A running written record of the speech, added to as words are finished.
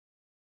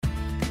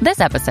This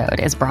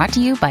episode is brought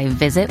to you by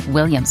Visit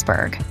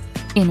Williamsburg.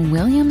 In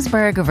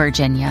Williamsburg,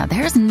 Virginia,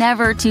 there's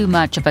never too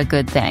much of a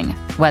good thing.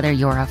 Whether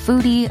you're a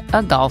foodie,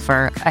 a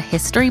golfer, a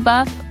history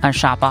buff, a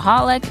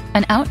shopaholic,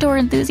 an outdoor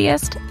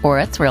enthusiast, or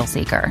a thrill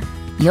seeker,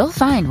 you'll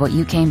find what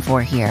you came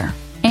for here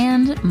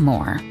and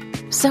more.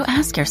 So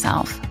ask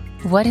yourself,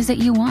 what is it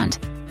you want?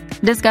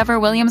 Discover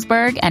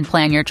Williamsburg and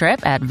plan your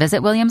trip at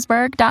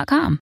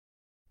visitwilliamsburg.com.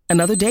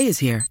 Another day is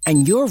here,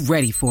 and you're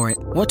ready for it.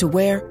 What to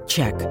wear?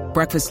 Check.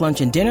 Breakfast, lunch,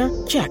 and dinner?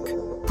 Check.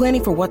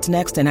 Planning for what's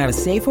next and how to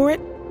save for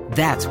it?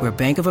 That's where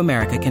Bank of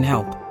America can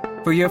help.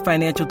 For your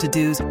financial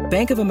to-dos,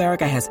 Bank of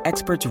America has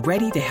experts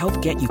ready to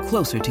help get you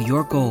closer to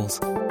your goals.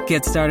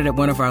 Get started at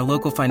one of our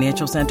local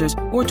financial centers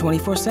or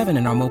 24/7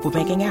 in our mobile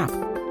banking app.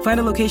 Find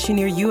a location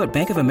near you at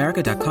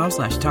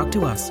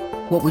bankofamerica.com/talktous.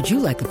 What would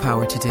you like the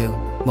power to do?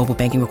 Mobile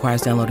banking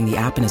requires downloading the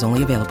app and is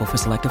only available for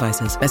select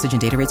devices. Message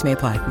and data rates may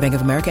apply. Bank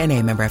of America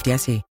N.A., member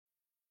FDIC.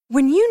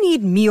 When you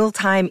need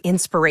mealtime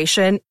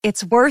inspiration,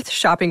 it's worth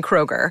shopping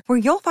Kroger, where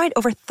you'll find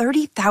over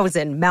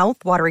 30,000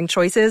 mouth-watering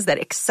choices that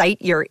excite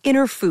your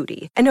inner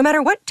foodie. And no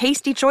matter what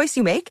tasty choice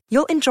you make,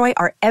 you'll enjoy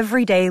our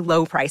everyday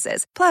low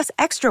prices, plus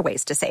extra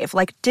ways to save,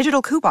 like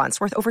digital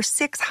coupons worth over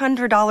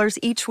 $600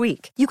 each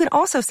week. You can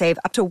also save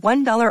up to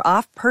 $1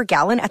 off per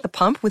gallon at the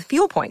pump with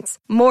fuel points.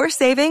 More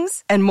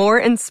savings and more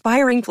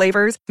inspiring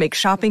flavors make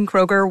shopping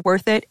Kroger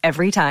worth it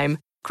every time.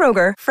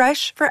 Kroger,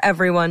 fresh for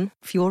everyone.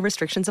 Fuel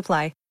restrictions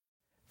apply.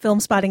 Film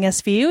Spotting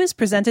SVU is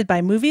presented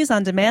by Movies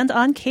on Demand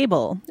on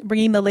Cable,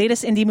 bringing the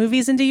latest indie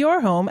movies into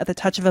your home at the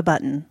touch of a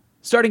button.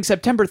 Starting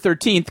September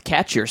 13th,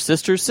 Catch Your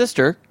Sister's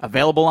Sister,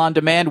 available on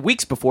demand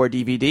weeks before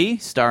DVD,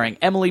 starring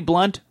Emily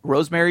Blunt,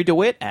 Rosemary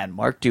DeWitt, and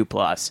Mark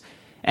Duplass.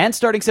 And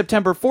starting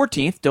September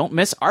 14th, don't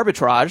miss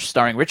Arbitrage,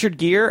 starring Richard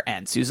Gere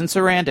and Susan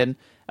Sarandon,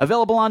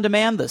 available on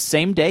demand the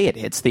same day it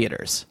hits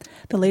theaters.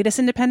 The latest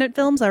independent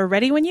films are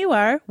ready when you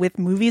are with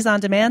Movies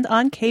on Demand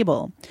on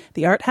Cable.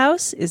 The Art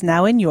House is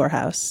now in your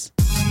house.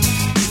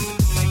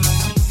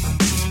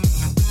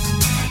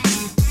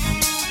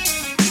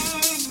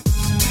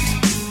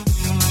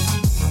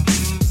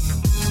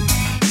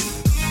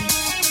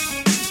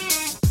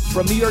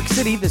 From New York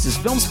City, this is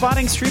Film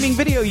Spotting Streaming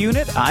Video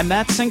Unit. I'm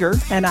Matt Singer.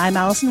 And I'm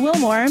Allison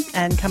Wilmore.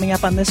 And coming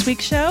up on this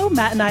week's show,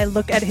 Matt and I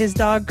look at his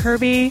dog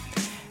Kirby,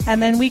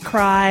 and then we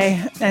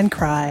cry and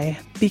cry,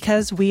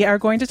 because we are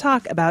going to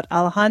talk about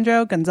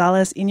Alejandro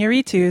González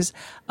Iñárritu's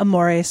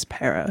Amores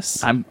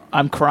Perros.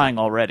 I'm crying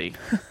already.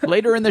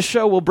 Later in the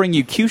show, we'll bring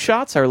you Q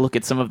Shots, our look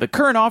at some of the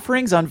current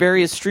offerings on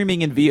various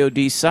streaming and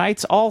VOD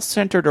sites, all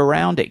centered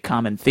around a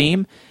common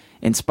theme.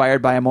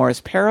 Inspired by Amores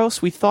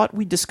Perros, we thought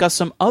we'd discuss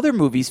some other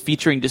movies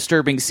featuring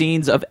disturbing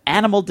scenes of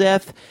animal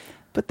death,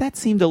 but that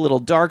seemed a little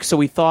dark, so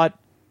we thought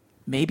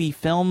maybe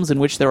films in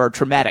which there are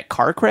traumatic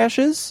car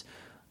crashes,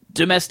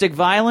 domestic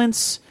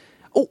violence,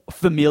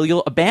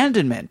 familial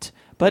abandonment.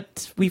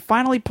 But we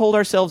finally pulled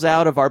ourselves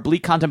out of our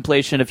bleak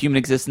contemplation of human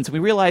existence, and we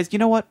realized, you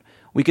know what?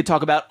 We could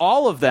talk about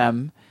all of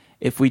them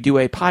if we do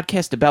a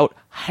podcast about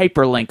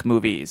hyperlink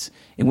movies,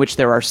 in which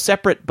there are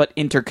separate but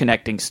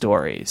interconnecting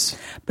stories.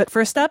 But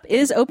first up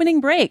is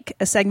Opening Break,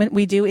 a segment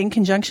we do in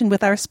conjunction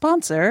with our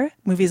sponsor,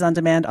 Movies on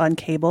Demand on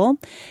Cable,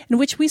 in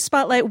which we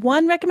spotlight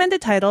one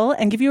recommended title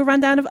and give you a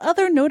rundown of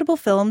other notable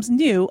films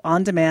new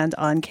on demand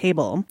on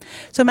cable.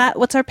 So Matt,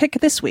 what's our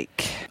pick this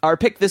week? Our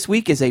pick this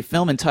week is a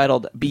film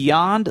entitled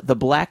Beyond the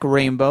Black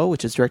Rainbow,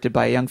 which is directed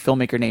by a young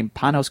filmmaker named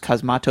Panos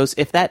Cosmatos.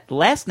 If that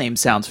last name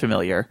sounds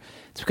familiar,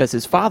 it's because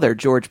his father,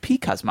 George P.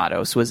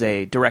 Cosmatos, was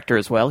a director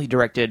as well. He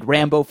directed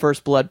Rambo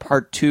First Blood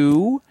Part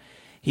 2.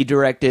 He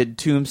directed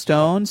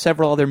Tombstone,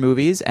 several other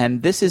movies,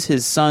 and this is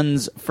his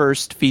son's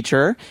first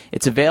feature.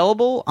 It's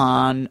available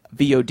on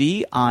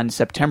VOD on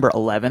September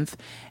 11th,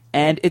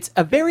 and it's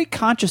a very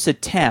conscious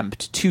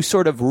attempt to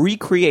sort of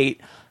recreate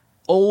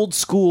old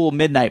school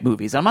midnight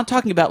movies. I'm not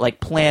talking about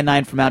like Plan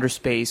 9 from Outer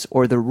Space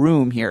or The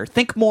Room here.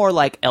 Think more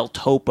like El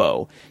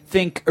Topo.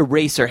 Think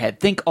Eraserhead.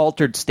 Think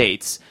Altered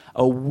States.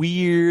 A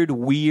weird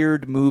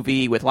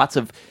movie with lots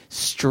of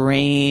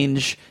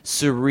strange,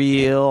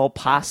 surreal,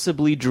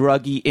 possibly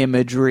druggy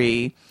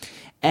imagery.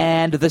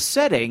 And the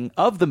setting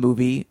of the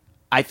movie,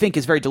 I think,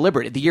 is very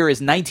deliberate. The year is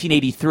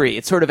 1983.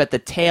 It's sort of at the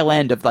tail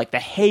end of like the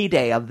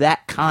heyday of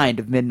that kind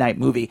of midnight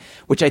movie,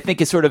 which I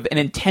think is sort of an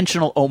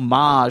intentional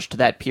homage to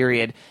that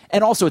period.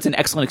 And also it's an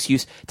excellent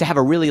excuse to have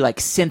a really like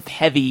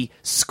synth-heavy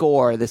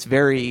score, this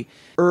very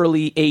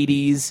early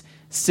 80s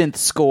synth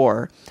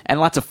score, and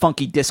lots of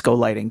funky disco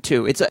lighting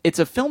too. It's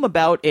a film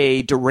about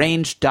a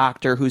deranged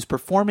doctor who's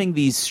performing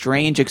these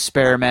strange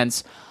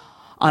experiments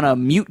on a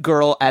mute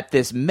girl at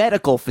this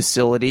medical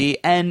facility,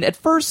 and at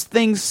first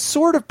things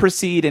sort of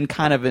proceed in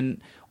kind of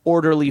an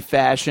orderly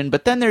fashion,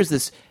 but then there's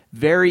this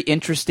very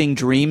interesting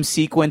dream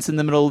sequence in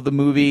the middle of the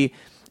movie,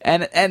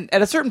 and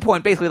at a certain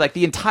point, basically, like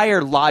the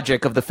entire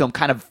logic of the film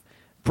kind of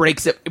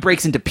breaks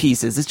into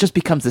pieces. It just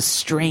becomes this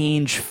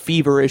strange,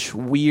 feverish,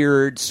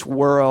 weird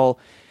swirl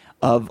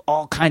of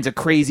all kinds of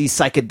crazy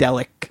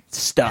psychedelic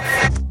stuff.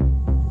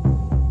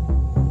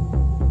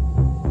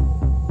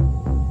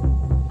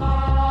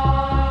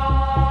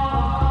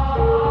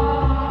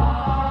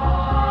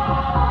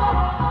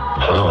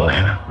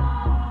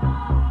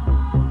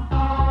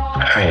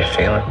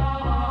 feeling?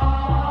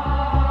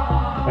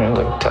 You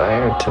look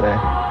tired today.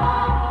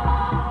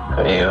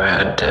 Have you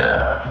had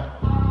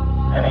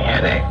any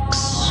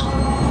headaches?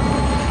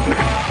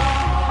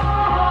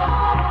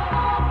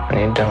 And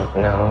you don't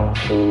know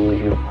who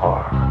you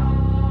are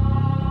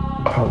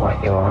or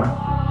what you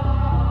are?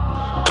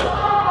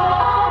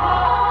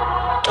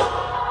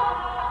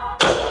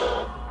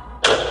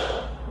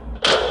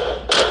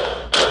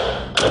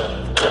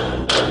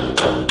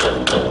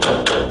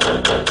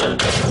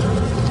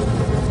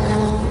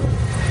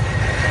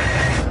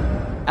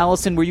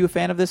 Allison, were you a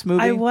fan of this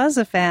movie? I was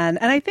a fan.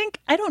 And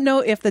I don't know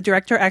if the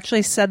director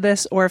actually said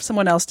this or if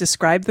someone else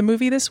described the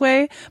movie this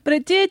way, but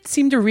it did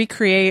seem to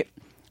recreate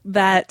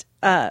that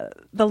the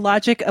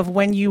logic of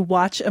when you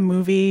watch a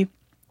movie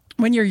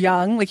when you're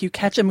young, like you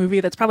catch a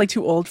movie that's probably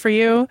too old for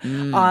you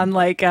on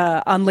late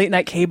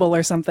night cable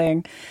or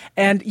something,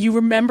 and you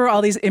remember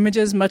all these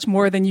images much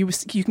more than you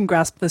can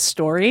grasp the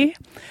story.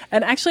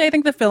 And actually, I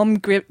think the film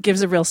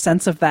gives a real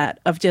sense of that,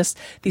 of just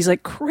these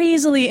like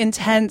crazily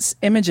intense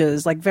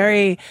images, like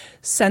very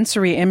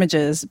sensory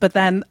images, but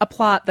then a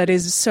plot that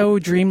is so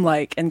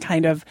dreamlike and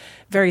kind of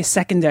very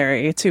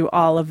secondary to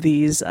all of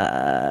these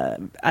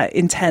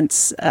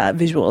intense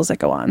visuals that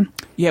go on.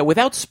 Yeah,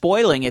 without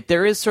spoiling it,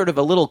 there is sort of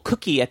a little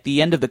cookie at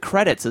the end of the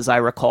credits, as I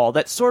recall,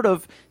 that sort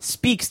of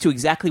speaks to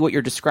exactly what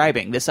you're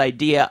describing. This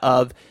idea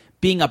of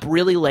being up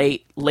really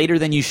late, later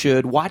than you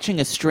should, watching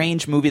a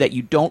strange movie that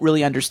you don't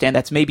really understand,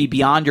 that's maybe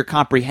beyond your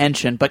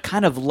comprehension, but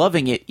kind of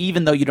loving it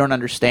even though you don't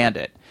understand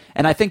it.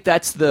 And I think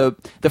that's the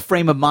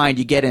frame of mind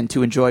you get in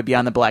to enjoy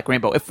Beyond the Black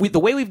Rainbow. If the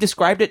way we've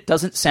described it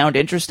doesn't sound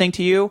interesting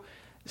to you,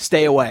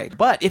 stay away.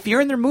 But if you're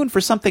in the mood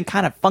for something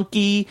kind of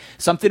funky,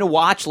 something to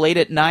watch late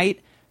at night,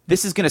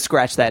 this is going to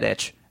scratch that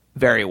itch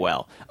very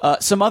well.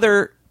 Some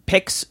other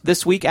picks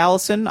this week,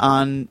 Allison,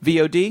 on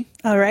VOD?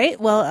 All right.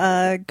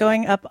 Well,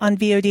 going up on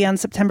VOD on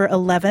September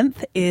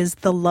 11th is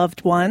The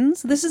Loved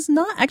Ones. This is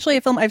not actually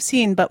a film I've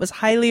seen, but was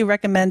highly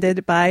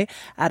recommended by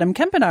Adam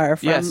Kempenaar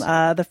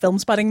from the Film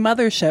Spotting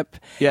Mothership.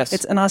 Yes.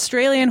 It's an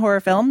Australian horror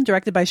film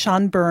directed by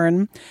Sean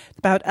Byrne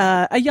about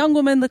a young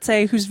woman, let's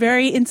say, who's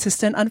very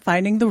insistent on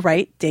finding the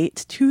right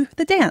date to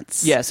the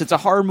dance. Yes, it's a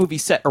horror movie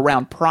set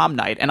around prom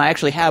night, and I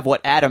actually have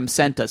what Adam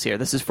sent us here.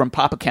 This is from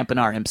Papa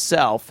Kempenaar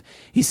himself.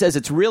 He says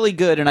it's really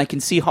good, and I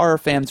can see horror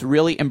fans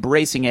really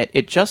embracing it.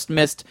 It just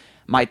missed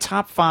my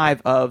top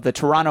 5 of the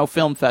Toronto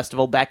Film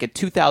Festival back in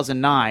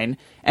 2009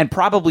 and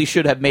probably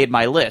should have made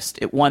my list.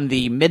 It won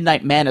the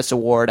Midnight Madness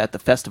Award at the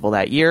festival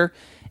that year,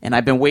 and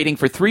I've been waiting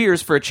for 3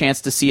 years for a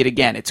chance to see it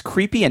again. It's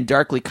creepy and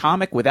darkly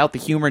comic without the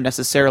humor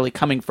necessarily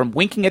coming from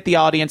winking at the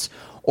audience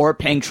or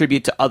paying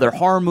tribute to other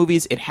horror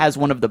movies. It has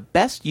one of the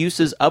best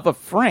uses of a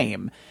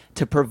frame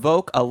to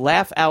provoke a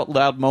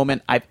laugh-out-loud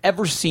moment I've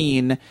ever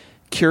seen.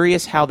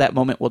 Curious how that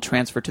moment will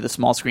transfer to the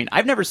small screen.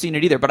 I've never seen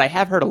it either, but I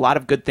have heard a lot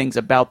of good things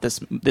about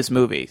this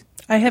movie.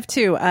 I have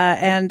too,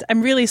 and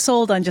I'm really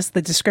sold on just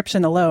the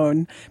description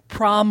alone.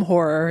 Prom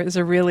horror is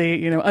a really,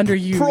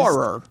 underused...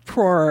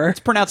 Prorer. It's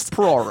pronounced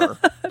prorer.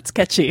 It's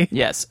catchy.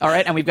 Yes. All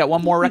right, and we've got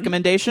one more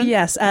recommendation?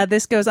 Yes,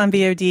 this goes on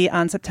VOD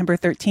on September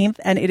 13th,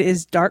 and it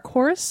is Dark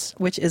Horse,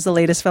 which is the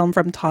latest film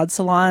from Todd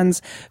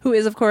Solondz, who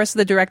is, of course,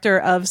 the director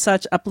of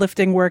such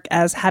uplifting work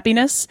as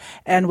Happiness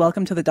and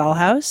Welcome to the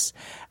Dollhouse.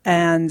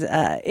 And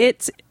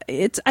it's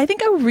I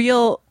think a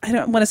real, I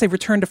don't want to say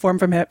return to form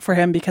for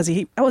him because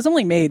it was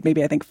only made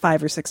maybe I think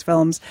 5 or 6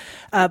 films,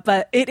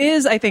 but it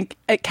is, I think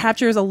it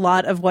captures a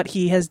lot of what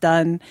he has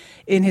done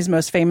in his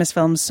most famous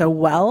films so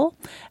well.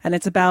 And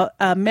it's about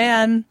a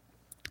man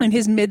in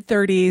his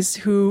mid-30s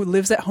who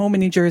lives at home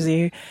in New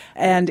Jersey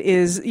and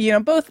is,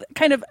 both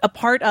kind of a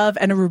part of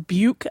and a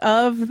rebuke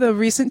of the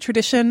recent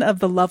tradition of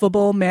the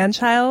lovable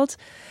man-child.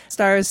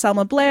 Stars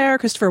Selma Blair,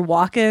 Christopher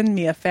Walken,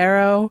 Mia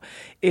Farrow.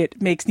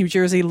 It makes New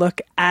Jersey look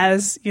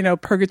as,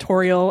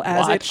 purgatorial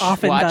as it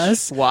often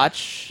does.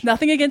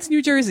 Nothing against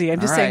New Jersey. I'm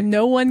just saying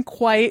no one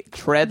quite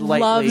tread lightly.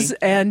 Loves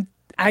and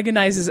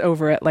agonizes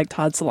over it like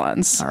Todd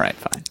Solondz. All right,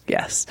 fine.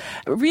 Yes.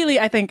 Really,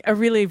 I think a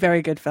really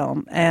very good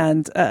film,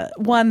 and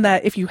one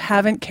that if you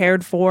haven't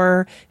cared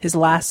for his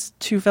last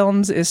 2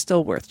 films is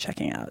still worth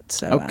checking out.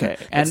 So okay.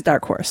 And it's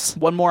Dark Horse.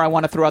 One more I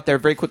want to throw out there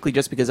very quickly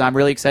just because I'm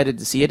really excited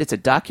to see it. It's a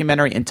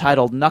documentary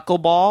entitled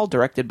Knuckleball,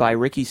 directed by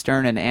Ricky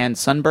Stern and Ann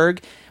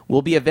Sundberg.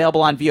 Will be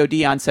available on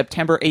VOD on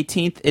September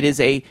 18th. It is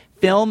a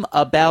film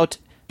about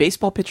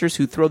baseball pitchers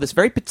who throw this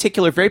very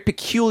particular, very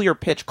peculiar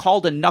pitch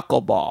called a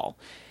knuckleball.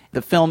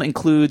 The film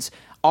includes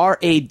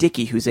R.A.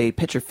 Dickey, who's a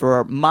pitcher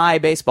for my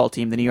baseball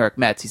team, the New York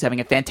Mets. He's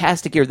having a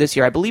fantastic year this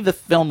year. I believe the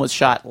film was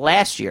shot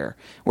last year,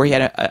 where he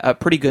had a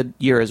pretty good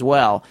year as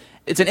well.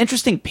 It's an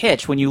interesting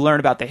pitch when you learn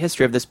about the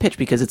history of this pitch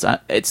because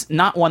it's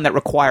not one that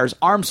requires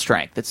arm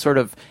strength. It's sort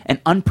of an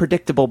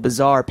unpredictable,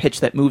 bizarre pitch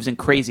that moves in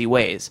crazy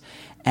ways.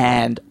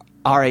 And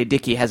R.A.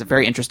 Dickey has a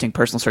very interesting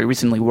personal story. He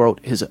recently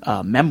wrote his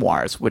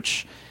memoirs,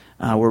 which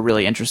were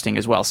really interesting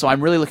as well. So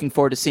I'm really looking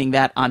forward to seeing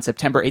that on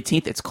September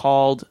 18th. It's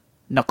called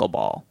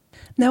Knuckleball.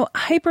 Now,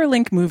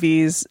 hyperlink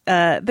movies,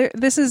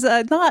 this is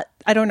not,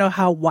 I don't know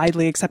how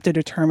widely accepted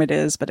a term it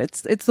is, but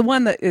it's the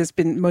one that has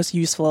been most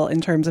useful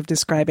in terms of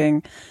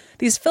describing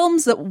these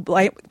films that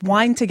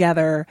wind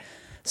together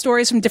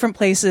stories from different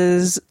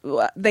places.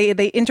 They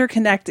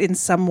interconnect in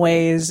some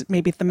ways,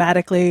 maybe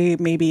thematically,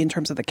 maybe in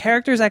terms of the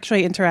characters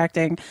actually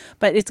interacting,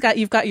 but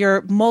you've got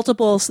your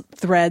multiple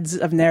threads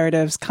of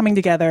narratives coming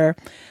together,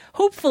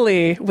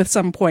 hopefully with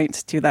some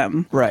point to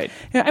them. Right.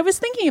 I was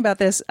thinking about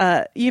this.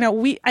 I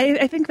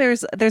think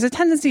there's a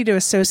tendency to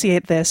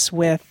associate this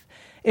with,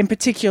 in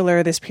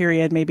particular, this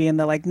period, maybe in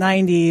the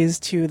 90s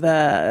to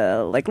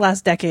the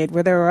last decade,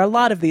 where there were a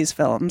lot of these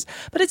films.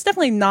 But it's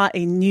definitely not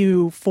a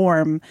new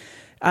form.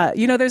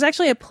 There's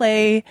actually a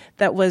play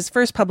that was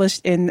first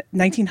published in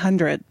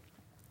 1900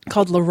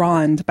 called La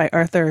Ronde by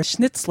Arthur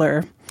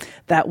Schnitzler.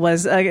 That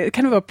was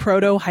kind of a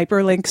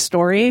proto-hyperlink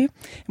story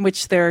in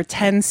which there are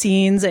 10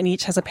 scenes and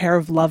each has a pair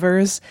of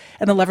lovers,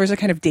 and the lovers are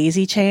kind of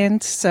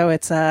daisy-chained. So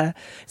it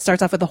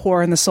starts off with the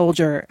whore and the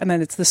soldier, and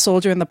then it's the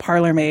soldier and the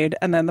parlor maid,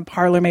 and then the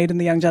parlor maid and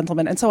the young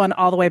gentleman, and so on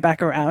all the way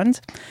back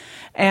around.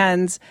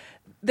 And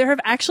there have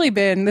actually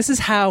been, this is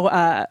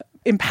how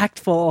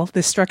impactful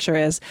this structure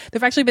is. There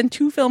have actually been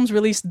 2 films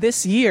released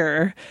this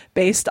year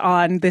based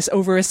on this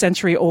over a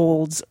century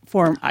old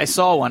form. I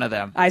saw one of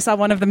them. I saw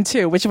one of them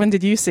too. Which one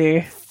did you see?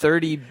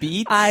 30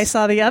 Beats? I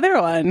saw the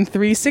other one,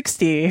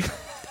 360.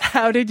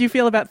 How did you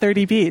feel about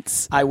 30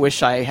 Beats? I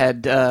wish I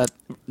had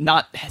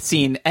not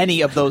seen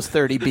any of those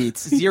 30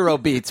 beats. 0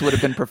 beats would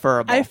have been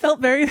preferable. I felt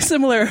very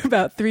similar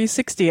about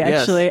 360,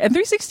 actually. Yes. And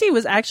 360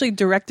 was actually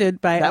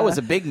directed by... That was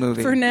a big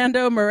movie.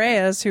 Fernando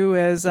Moraes, who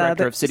is...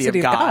 director of City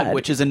of God,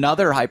 which is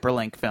another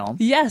hyperlink film.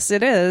 Yes,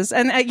 it is.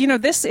 And,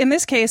 in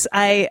this case,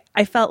 I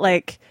felt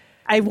like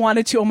I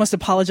wanted to almost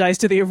apologize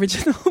to the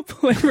original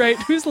playwright,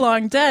 who's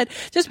long dead,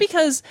 just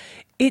because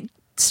it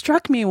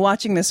struck me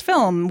watching this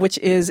film, which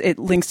is it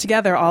links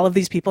together all of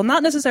these people,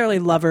 not necessarily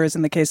lovers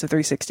in the case of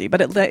 360, but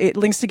it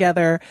links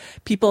together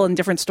people in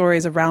different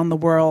stories around the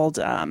world,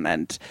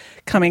 and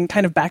coming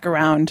kind of back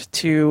around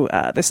to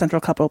the central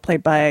couple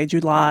played by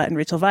Jude Law and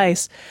Rachel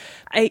Weisz.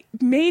 It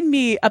made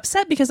me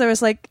upset because I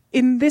was like,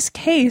 in this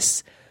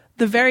case,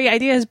 the very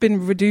idea has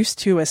been reduced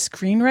to a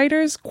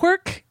screenwriter's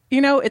quirk.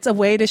 It's a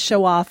way to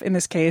show off, in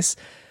this case,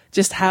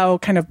 just how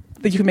kind of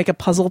that you can make a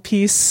puzzle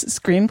piece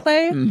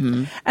screenplay.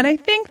 Mm-hmm. And I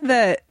think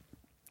that,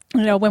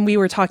 when we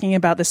were talking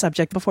about the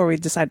subject before we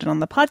decided on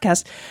the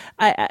podcast,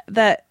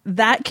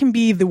 that can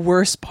be the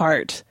worst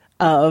part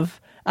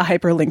of a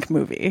hyperlink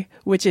movie,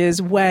 which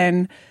is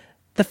when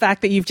the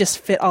fact that you've just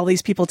fit all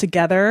these people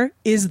together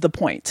is the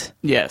point.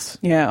 Yes.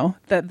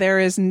 That there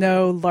is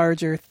no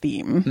larger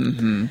theme.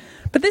 Mm-hmm.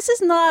 But this is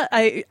not,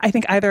 I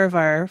think, either of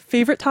our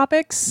favorite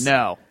topics.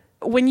 No.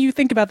 When you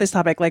think about this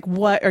topic,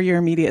 what are your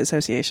immediate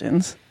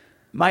associations?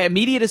 My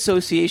immediate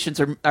associations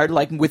are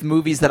with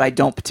movies that I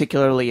don't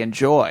particularly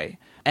enjoy.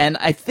 And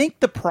I think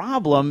the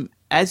problem,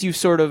 as you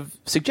sort of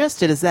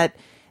suggested, is that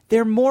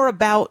they're more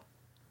about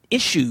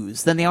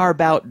issues than they are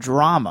about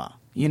drama,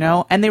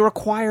 and they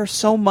require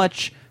so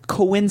much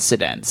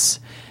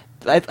coincidence.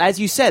 As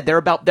you said,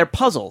 they're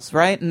puzzles,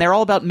 right? And they're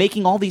all about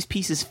making all these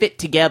pieces fit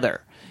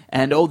together.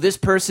 And, this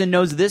person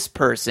knows this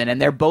person,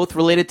 and they're both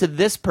related to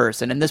this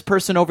person, and this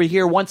person over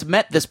here once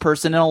met this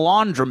person in a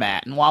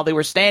laundromat, and while they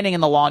were standing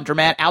in the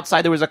laundromat,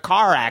 outside there was a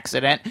car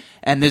accident,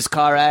 and this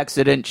car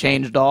accident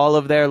changed all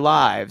of their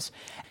lives.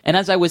 And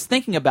as I was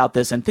thinking about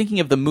this, and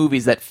thinking of the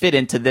movies that fit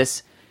into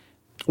this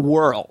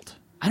world,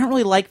 I don't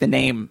really like the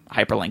name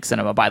hyperlink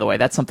cinema, by the way.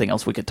 That's something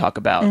else we could talk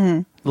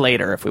about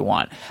later if we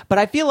want. But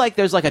I feel like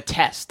there's a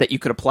test that you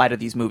could apply to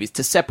these movies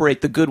to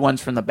separate the good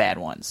ones from the bad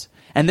ones.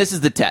 And this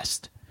is the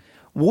test.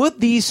 Would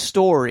these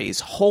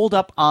stories hold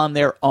up on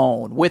their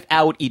own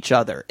without each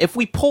other? If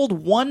we pulled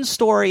one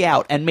story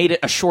out and made it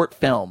a short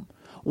film,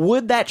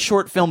 would that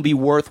short film be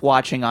worth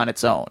watching on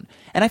its own?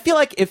 And I feel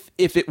like if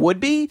it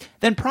would be,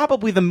 then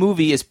probably the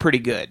movie is pretty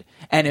good.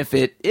 And if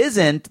it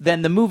isn't,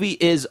 then the movie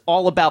is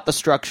all about the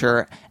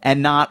structure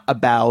and not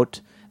about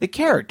the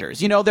characters.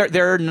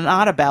 They're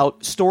not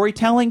about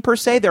storytelling per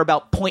se, they're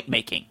about point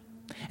making.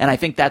 And I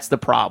think that's the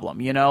problem.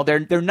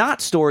 They're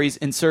not stories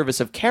in service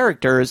of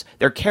characters.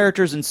 They're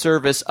characters in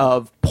service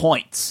of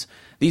points.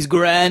 These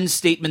grand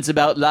statements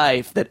about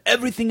life, that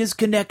everything is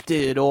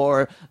connected,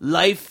 or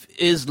life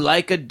is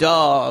like a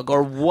dog,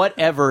 or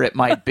whatever it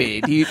might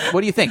be.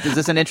 What do you think? Is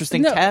this an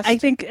interesting test? I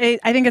think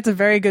it's a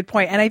very good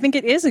point, and I think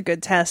it is a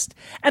good test.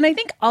 And I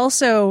think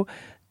also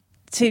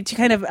to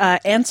kind of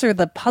answer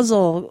the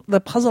puzzle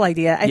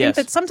idea, I think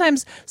that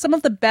sometimes some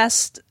of the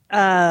best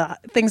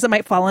things that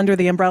might fall under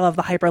the umbrella of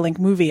the hyperlink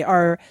movie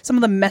are some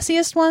of the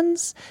messiest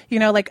ones.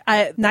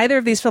 Neither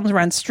of these films were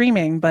on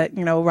streaming, but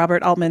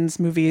Robert Altman's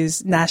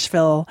movies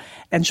Nashville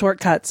and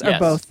Shortcuts are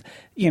both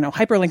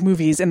hyperlink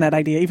movies in that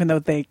idea, even though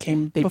they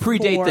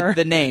predate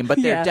the name,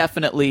 but they're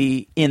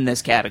definitely in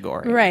this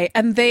category, right?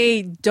 And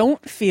they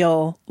don't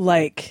feel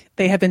like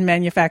they have been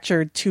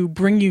manufactured to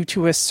bring you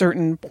to a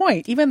certain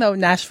point, even though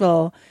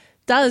Nashville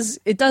does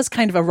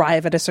kind of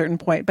arrive at a certain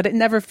point, but it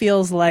never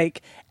feels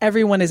like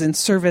everyone is in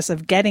service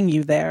of getting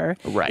you there.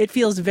 Right. It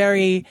feels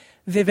very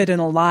vivid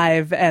and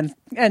alive and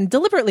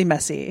deliberately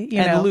messy,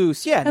 and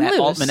loose, in that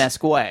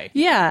Altman-esque way.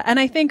 Yeah, and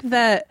I think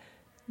that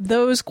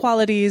those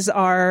qualities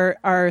are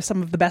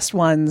some of the best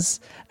ones.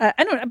 I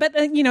don't know, but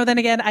then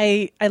again,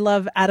 I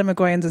love Adam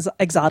McGowan's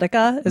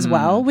Exotica as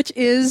well, which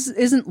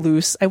isn't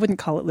loose. I wouldn't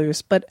call it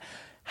loose, but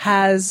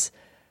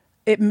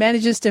it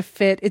manages to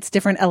fit its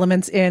different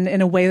elements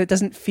in a way that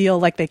doesn't feel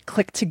like they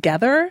click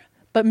together,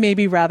 but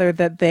maybe rather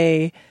that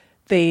they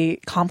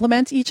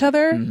complement each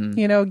other.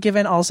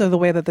 Given also the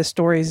way that the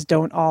stories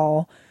don't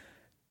all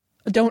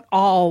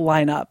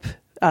line up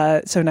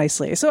so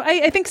nicely. So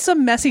I think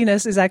some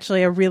messiness is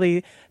actually a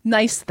really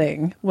nice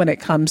thing when it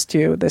comes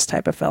to this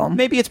type of film.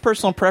 Maybe it's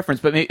personal preference,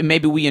 but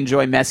maybe we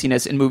enjoy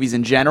messiness in movies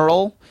in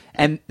general.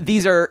 And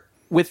these are,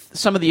 with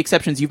some of the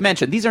exceptions you've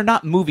mentioned, these are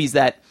not movies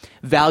that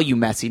value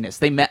messiness.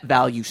 They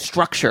value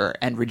structure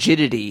and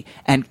rigidity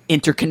and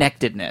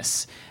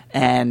interconnectedness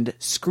and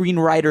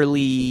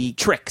screenwriterly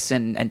tricks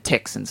and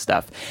ticks and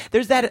stuff.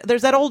 There's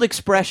that old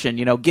expression,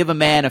 give a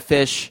man a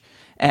fish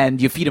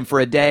and you feed him for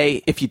a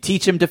day. If you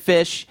teach him to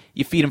fish,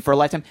 you feed him for a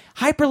lifetime.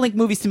 Hyperlink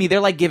movies, to me, they're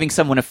like giving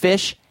someone a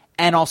fish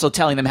and also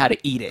telling them how to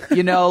eat it.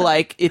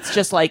 Like, it's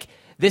just like,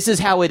 this is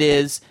how it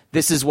is.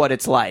 This is what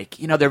it's like.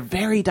 They're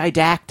very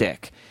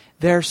didactic.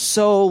 There's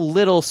so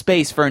little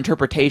space for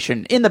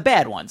interpretation in the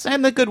bad ones.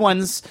 And the good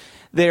ones,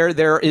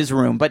 there is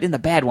room. But in the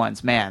bad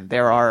ones, man,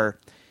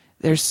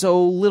 there's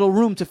so little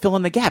room to fill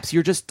in the gaps.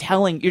 You're just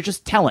telling,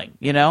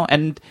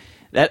 And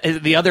that is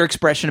the other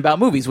expression about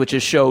movies, which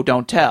is show,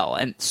 don't tell.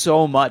 And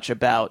so much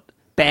about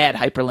bad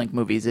hyperlink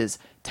movies is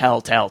tell.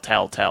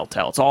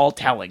 It's all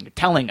telling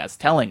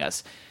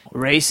us.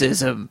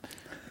 Racism.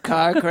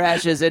 Car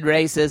crashes and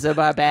racism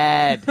are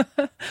bad.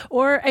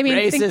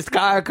 Racist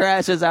car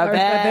crashes are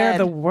bad. They're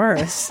the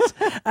worst.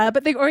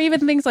 Or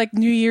even things like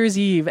New Year's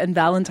Eve and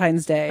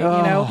Valentine's Day,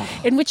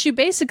 in which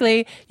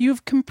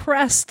you've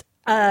compressed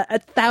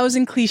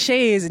 1,000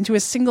 cliches into a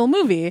single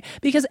movie,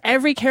 because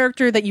every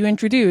character that you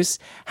introduce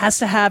has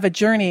to have a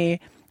journey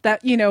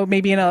that,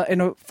 maybe in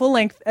a full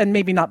length and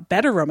maybe not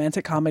better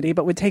romantic comedy,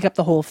 but would take up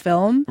the whole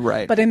film.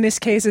 Right. But in this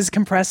case is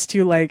compressed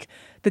to like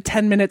the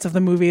 10 minutes of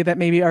the movie that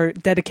maybe are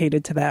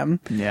dedicated to them.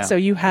 Yeah. So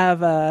you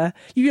have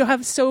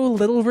so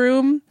little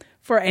room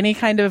for any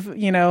kind of,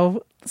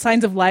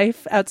 signs of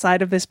life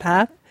outside of this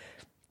path.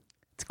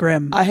 It's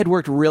grim. I had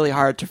worked really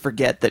hard to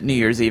forget that New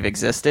Year's Eve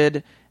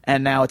existed,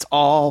 and now it's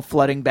all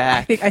flooding back.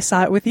 I think I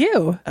saw it with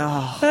you.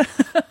 Oh.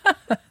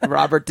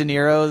 Robert De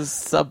Niro's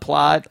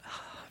subplot.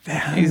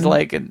 Man. He's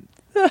like a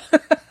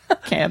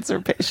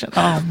cancer patient.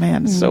 Oh,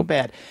 man, so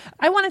bad.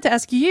 I wanted to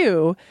ask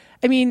you,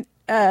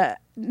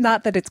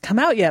 not that it's come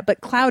out yet,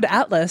 but Cloud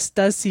Atlas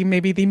does seem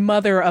maybe the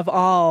mother of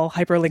all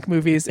hyperlink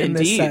movies in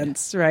this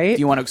sense, right? Do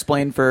you want to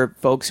explain for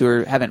folks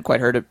who haven't quite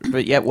heard it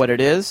yet what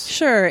it is?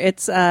 Sure.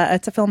 It's a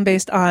film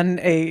based on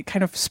a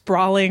kind of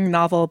sprawling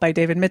novel by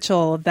David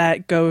Mitchell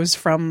that goes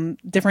from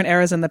different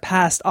eras in the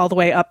past all the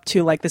way up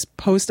to like this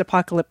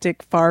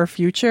post-apocalyptic far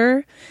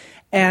future,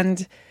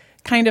 and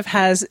kind of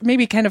has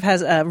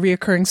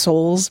reoccurring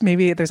souls.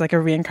 Maybe there's like a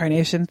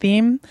reincarnation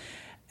theme.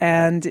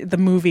 And the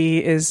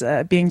movie is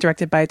being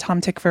directed by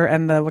Tom Tykwer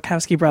and the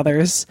Wachowski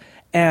brothers,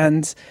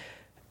 and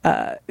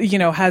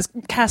has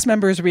cast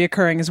members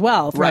reoccurring as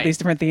well throughout these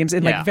different themes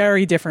in like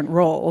very different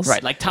roles.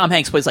 Right, like Tom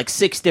Hanks plays like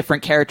 6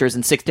 different characters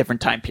in 6 different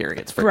time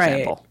periods, for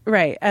example.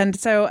 Right, and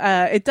so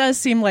it does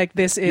seem like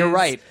this is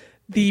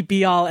the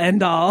be-all,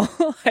 end-all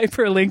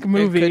hyperlink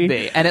movie. It could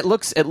be, and it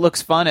looks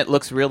fun. It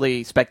looks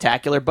really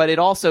spectacular, but it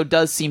also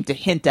does seem to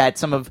hint at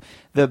some of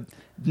the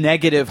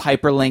negative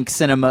hyperlink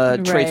cinema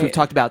traits we've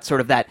talked about,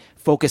 sort of that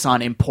focus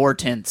on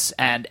importance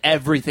and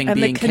everything and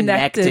being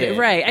connected.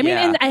 Right.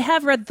 And I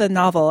have read the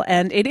novel,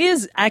 and it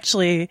is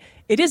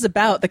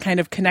about the kind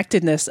of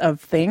connectedness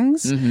of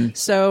things. Mm-hmm.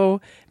 So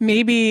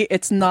maybe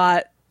it's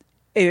more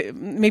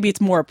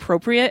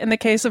appropriate in the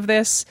case of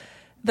this,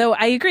 though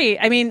I agree.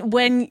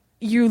 When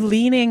you're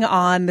leaning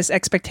on this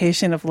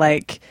expectation of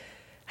like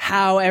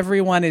how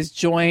everyone is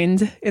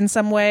joined in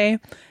some way,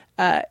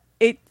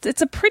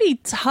 it's a pretty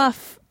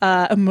tough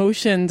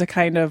emotion to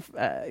kind of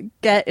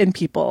get in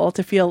people,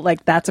 to feel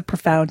like that's a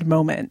profound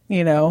moment,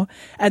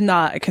 and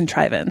not a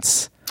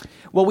contrivance.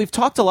 Well, we've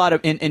talked a lot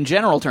in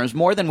general terms,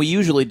 more than we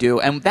usually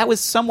do, and that was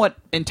somewhat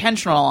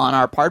intentional on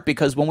our part,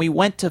 because when we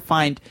went to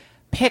find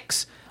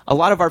picks, a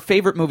lot of our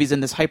favorite movies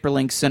in this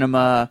hyperlink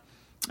cinema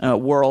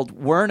world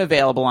weren't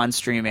available on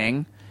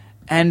streaming.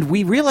 And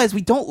we realized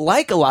we don't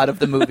like a lot of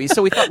the movies,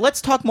 so we thought, let's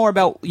talk more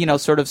about,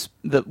 sort of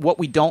what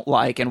we don't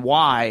like and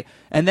why,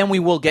 and then we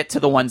will get to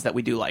the ones that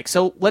we do like.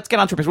 So let's get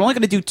on to picks. We're only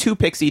going to do 2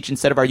 picks each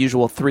instead of our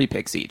usual 3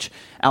 picks each.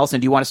 Allison,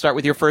 do you want to start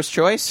with your first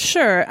choice?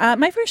 Sure.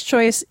 My first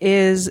choice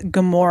is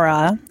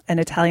Gomorrah, an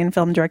Italian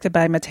film directed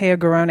by Matteo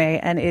Garrone,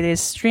 and it is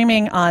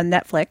streaming on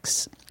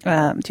Netflix.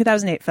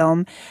 2008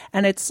 film,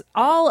 and it's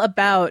all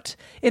about,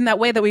 in that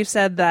way that we've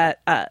said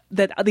that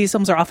that these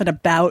films are often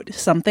about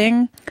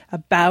something,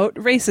 about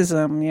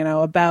racism,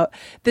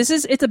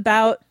 it's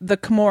about the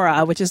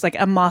Camorra, which is like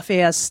a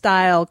mafia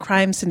style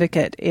crime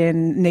syndicate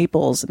in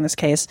Naples in this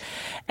case.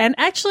 And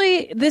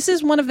actually, this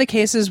is one of the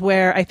cases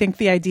where I think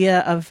the idea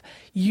of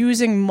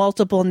using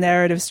multiple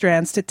narrative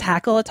strands to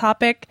tackle a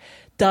topic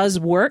does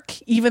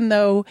work, even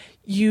though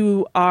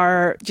you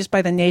are, just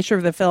by the nature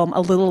of the film,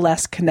 a little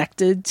less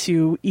connected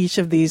to each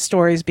of these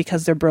stories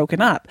because they're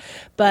broken up.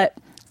 But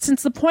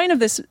since the point of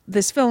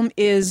this film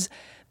is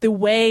the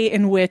way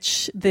in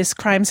which this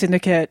crime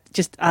syndicate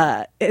just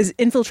has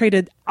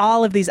infiltrated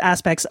all of these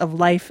aspects of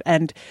life,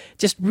 and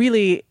just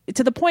really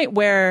to the point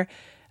where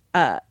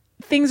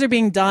things are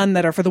being done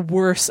that are for the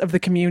worse of the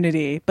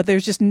community, but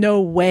there's just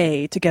no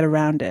way to get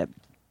around it.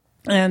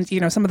 And,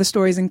 some of the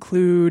stories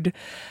include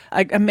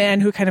a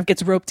man who kind of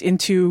gets roped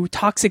into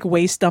toxic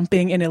waste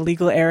dumping in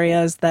illegal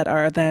areas that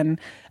are then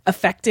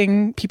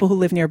affecting people who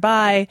live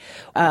nearby.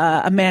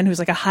 A man who's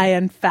like a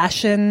high-end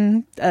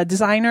fashion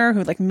designer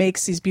who like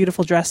makes these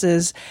beautiful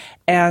dresses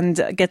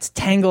and gets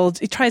tangled.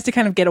 He tries to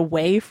kind of get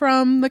away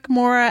from the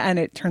Camorra, and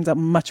it turns out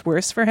much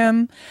worse for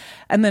him.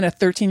 And then a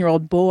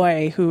 13-year-old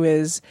boy who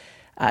is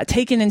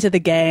taken into the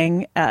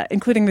gang,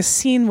 including the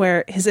scene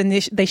where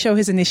they show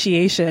his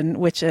initiation,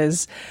 which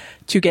is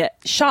to get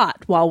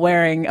shot while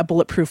wearing a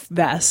bulletproof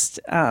vest.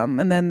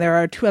 And then there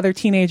are two other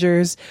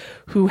teenagers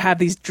who have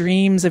these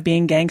dreams of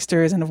being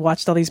gangsters and have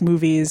watched all these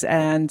movies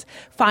and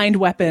find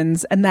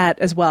weapons, and that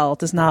as well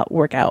does not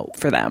work out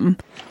for them.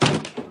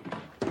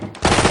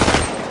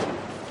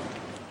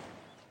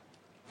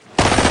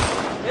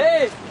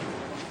 Hey!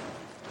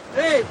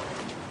 Hey!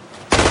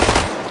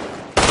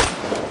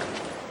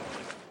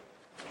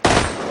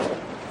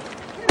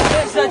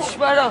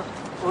 Spara!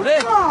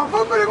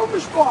 Fammi vedere come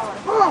spara!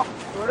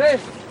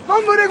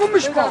 Fammi vedere come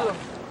spara!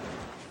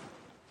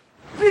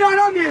 Fino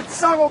a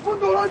mezza, con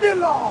punto la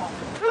della!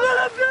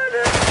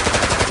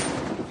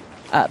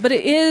 But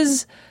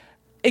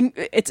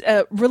it's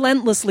a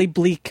relentlessly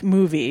bleak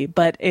movie,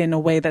 but in a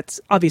way that's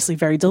obviously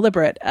very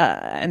deliberate.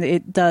 And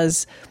it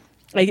does,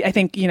 I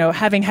think,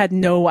 having had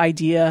no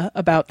idea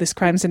about this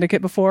crime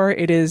syndicate before,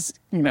 it is,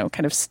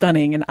 kind of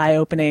stunning and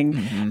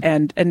eye-opening,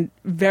 and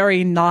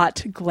very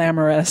not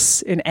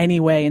glamorous in any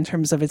way in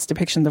terms of its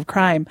depiction of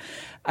crime.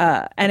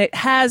 And it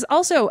has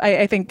also,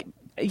 I think,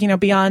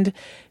 beyond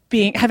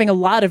having a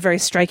lot of very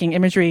striking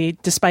imagery,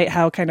 despite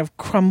how kind of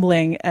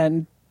crumbling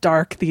and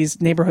dark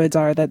these neighborhoods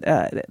are that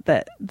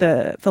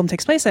the film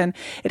takes place in,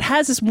 it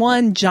has this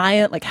one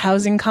giant like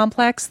housing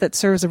complex that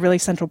serves a really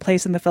central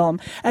place in the film,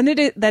 and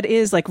that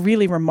is like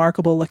really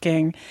remarkable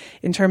looking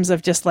in terms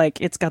of just like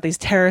it's got these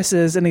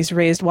terraces and these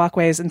raised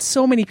walkways, and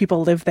so many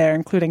people live there,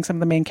 including some of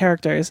the main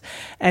characters,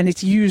 and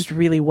it's used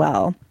really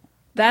well.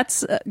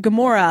 That's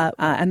Gomorrah,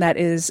 and that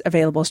is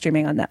available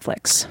streaming on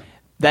Netflix.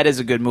 That is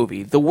a good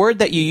movie. The word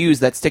that you use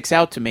that sticks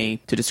out to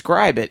me to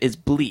describe it is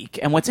bleak.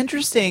 And what's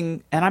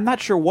interesting, and I'm not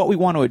sure what we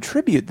want to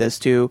attribute this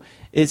to,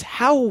 is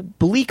how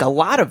bleak a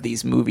lot of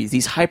these movies,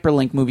 these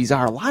hyperlink movies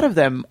are. A lot of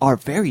them are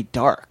very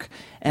dark.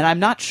 And I'm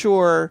not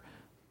sure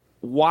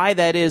why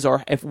that is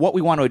or if what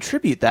we want to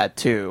attribute that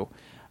to.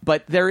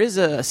 But there is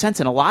a sense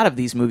in a lot of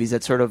these movies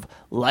that sort of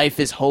life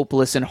is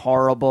hopeless and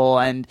horrible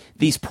and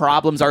these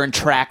problems are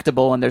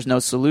intractable and there's no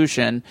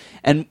solution.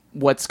 And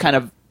what's kind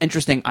of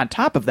interesting on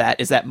top of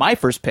that is that my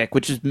first pick,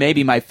 which is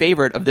maybe my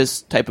favorite of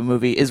this type of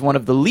movie, is one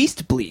of the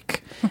least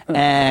bleak.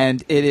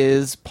 And it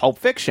is Pulp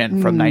Fiction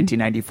from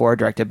 1994,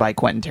 directed by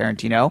Quentin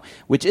Tarantino,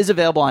 which is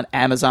available on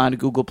Amazon,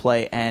 Google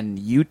Play, and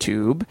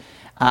YouTube.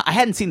 I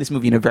hadn't seen this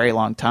movie in a very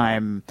long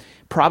time,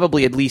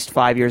 probably at least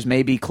 5 years,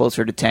 maybe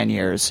closer to 10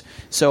 years.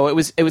 So it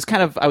was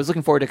kind of, I was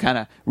looking forward to kind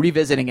of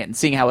revisiting it and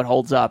seeing how it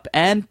holds up,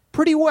 and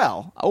pretty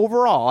well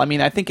overall. I mean,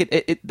 I think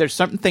there's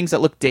certain things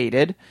that look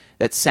dated,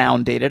 that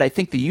sound dated. I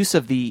think the use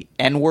of the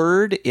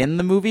N-word in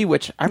the movie,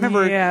 which I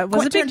remember, it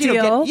was a big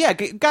deal.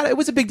 It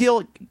was a big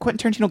deal.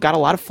 Quentin Tarantino got a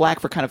lot of flack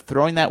for kind of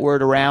throwing that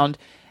word around.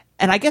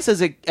 And I guess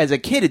as a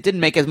kid, it didn't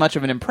make as much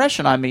of an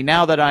impression on me.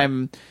 Now that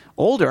I'm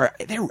older,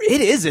 it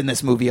is in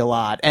this movie a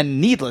lot, and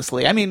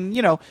needlessly. I mean,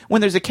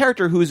 when there's a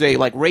character who's a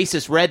like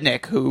racist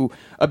redneck who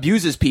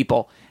abuses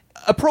people,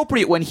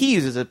 appropriate when he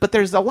uses it, but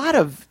there's a lot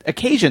of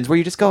occasions where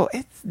you just go,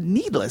 it's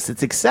needless,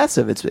 it's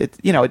excessive,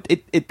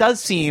 it does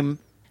seem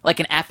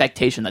like an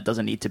affectation that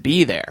doesn't need to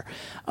be there.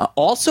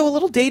 Also a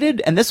little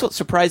dated, and this what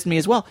surprised me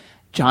as well.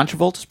 John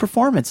Travolta's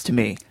performance to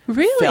me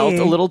felt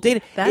a little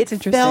dated. That's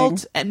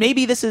interesting. And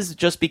maybe this is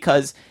just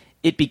because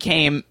it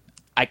became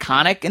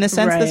iconic in a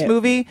sense, this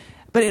movie,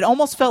 but it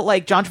almost felt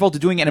like John Travolta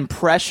doing an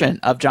impression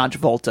of John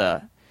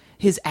Travolta.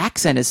 His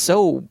accent is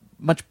so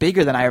much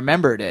bigger than I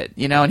remembered it,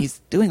 and he's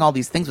doing all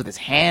these things with his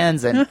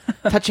hands and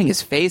touching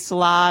his face a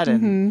lot,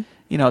 and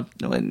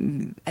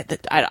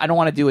I don't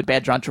want to do a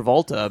bad John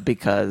Travolta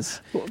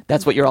because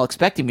that's what you're all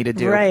expecting me to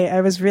do. Right,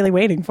 I was really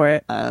waiting for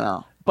it. I don't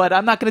know, but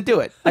I'm not going to do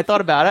it. I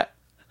thought about it.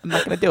 I'm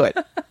not going to do it.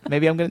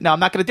 Maybe I'm going to. No, I'm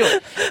not going to do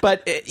it.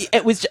 But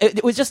it was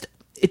just,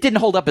 it didn't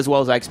hold up as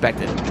well as I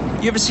expected.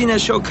 You ever seen that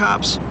show,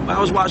 Cops? I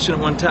was watching it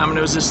one time, and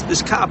there was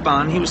this cop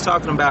on. He was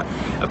talking about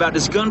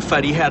this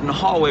gunfight he had in the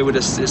hallway with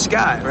this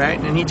guy, right?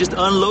 And he just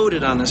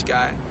unloaded on this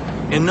guy,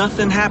 and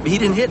nothing happened. He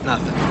didn't hit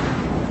nothing.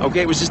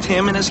 Okay, it was just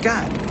him and this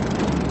guy.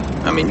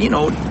 I mean, you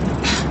know,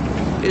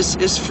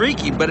 it's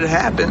freaky, but it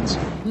happens.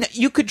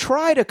 You could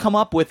try to come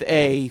up with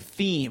a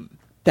theme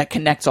that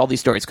connects all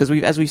these stories, because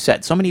as we've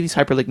said, so many of these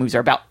hyperlink movies are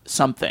about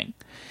something.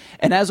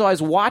 And as I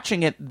was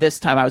watching it this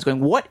time, I was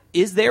going, what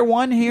is there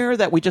one here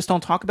that we just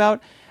don't talk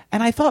about?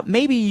 And I thought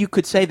maybe you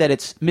could say that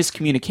it's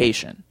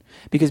miscommunication,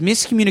 because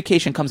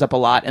miscommunication comes up a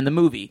lot in the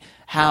movie,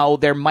 how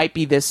there might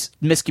be this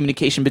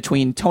miscommunication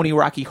between Tony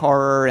Rocky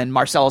Horror and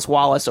Marcellus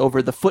Wallace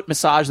over the foot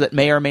massage that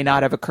may or may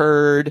not have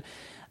occurred,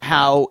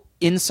 how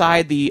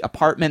inside the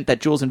apartment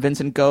that Jules and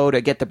Vincent go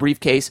to get the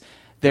briefcase,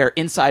 their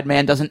inside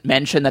man doesn't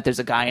mention that there's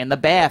a guy in the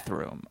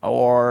bathroom,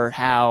 or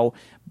how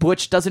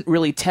Butch doesn't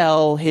really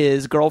tell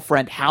his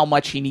girlfriend how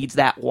much he needs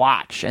that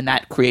watch, and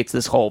that creates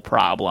this whole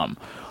problem.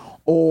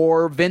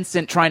 Or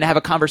Vincent trying to have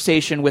a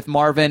conversation with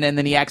Marvin and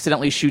then he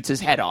accidentally shoots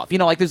his head off. You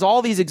know, like there's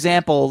all these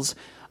examples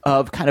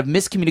of kind of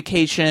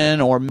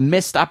miscommunication or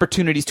missed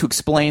opportunities to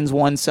explain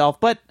oneself.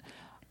 But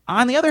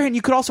on the other hand,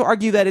 you could also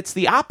argue that it's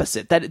the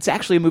opposite, that it's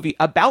actually a movie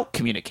about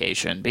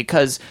communication,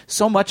 because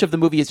so much of the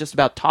movie is just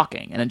about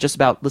talking and just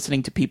about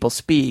listening to people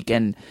speak,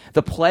 and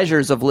the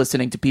pleasures of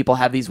listening to people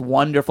have these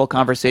wonderful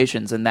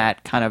conversations in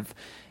that kind of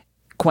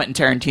Quentin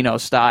Tarantino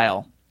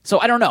style. So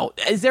I don't know.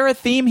 Is there a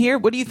theme here?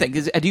 What do you think?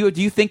 Do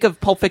you think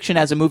of Pulp Fiction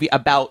as a movie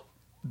about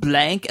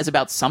blank, as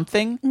about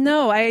something?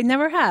 No, I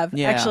never have,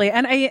 actually.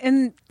 And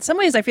in some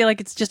ways, I feel like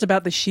it's just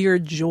about the sheer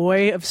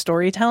joy of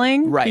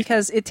storytelling. Right.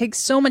 Because it takes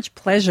so much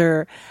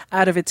pleasure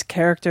out of its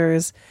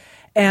characters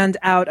and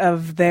out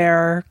of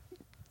their,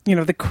 you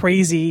know, the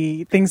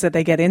crazy things that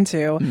they get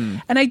into.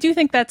 And I do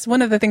think that's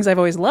one of the things I've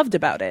always loved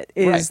about it,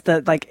 is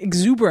the like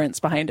exuberance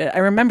behind it. I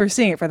remember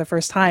seeing it for the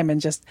first time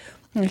and just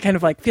kind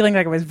of like feeling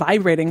like I was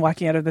vibrating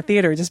walking out of the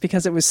theater, just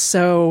because there was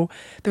so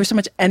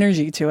much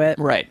energy to it.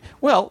 Right.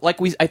 Well, like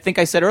I think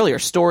I said earlier,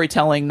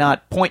 storytelling,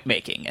 not point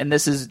making. And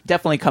this is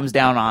definitely comes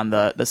down on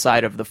the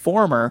side of the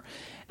former.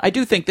 I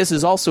do think this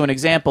is also an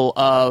example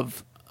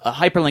of a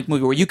hyperlink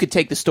movie where you could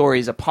take the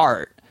stories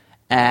apart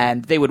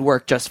and they would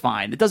work just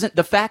fine.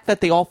 The fact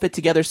that they all fit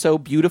together so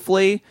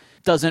beautifully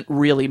doesn't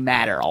really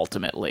matter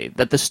ultimately.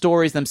 That the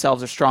stories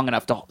themselves are strong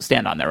enough to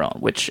stand on their own,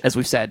 which, as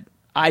we've said,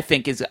 I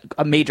think is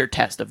a major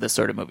test of this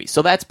sort of movie.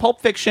 So that's Pulp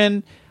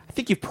Fiction. I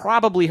think you've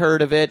probably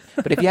heard of it,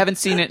 but if you haven't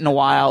seen it in a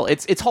while,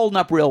 it's holding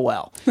up real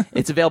well.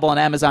 It's available on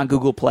Amazon,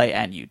 Google Play,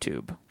 and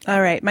YouTube.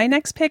 All right, my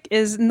next pick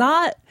is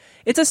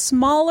it's a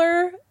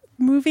smaller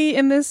movie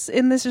in this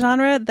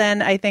genre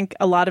than I think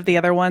a lot of the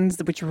other ones,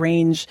 which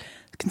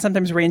can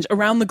sometimes range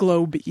around the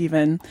globe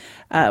even,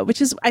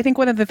 which is, I think,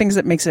 one of the things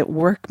that makes it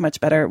work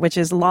much better, which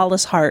is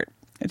Lawless Heart,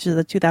 which is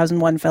a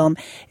 2001 film.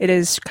 It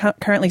is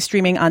currently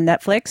streaming on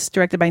Netflix,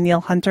 directed by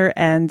Neil Hunter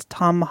and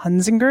Tom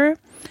Hunzinger.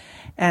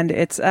 And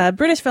it's a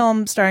British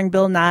film starring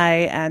Bill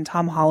Nye and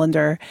Tom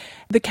Hollander.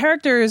 The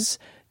characters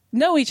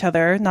know each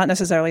other, not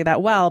necessarily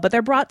that well, but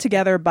they're brought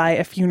together by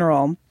a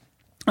funeral,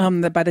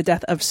 by the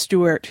death of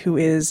Stuart, who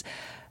is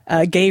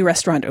a gay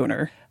restaurant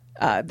owner.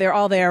 They're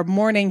all there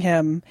mourning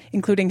him,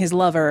 including his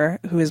lover,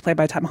 who is played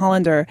by Tom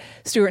Hollander.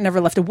 Stuart never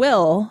left a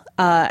will,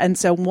 and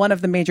so one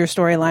of the major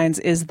storylines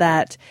is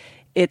that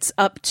it's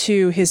up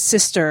to his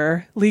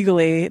sister.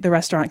 Legally, the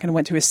restaurant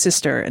went to his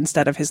sister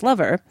instead of his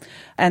lover.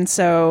 And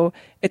so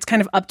it's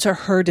kind of up to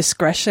her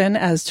discretion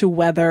as to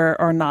whether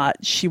or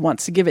not she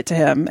wants to give it to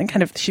him. And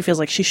kind of she feels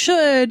like she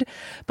should.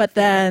 But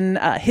then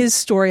his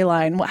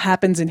storyline, what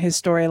happens in his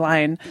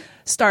storyline,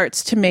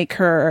 starts to make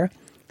her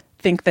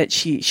think that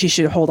she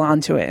should hold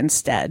on to it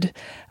instead.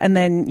 And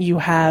then you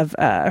have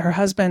her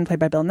husband, played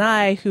by Bill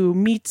Nye, who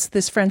meets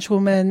this French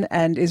woman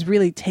and is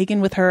really taken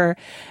with her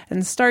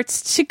and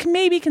starts to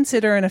maybe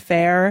consider an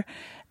affair.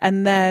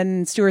 And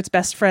then Stuart's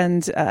best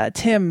friend,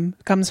 Tim,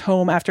 comes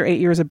home after 8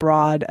 years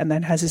abroad and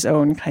then has his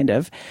own kind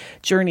of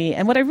journey.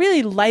 And what I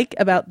really like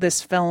about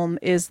this film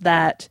is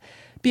that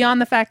beyond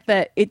the fact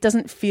that it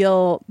doesn't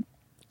feel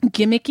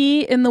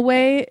gimmicky in the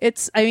way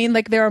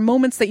there are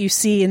moments that you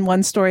see in one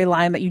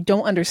storyline that you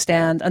don't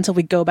understand until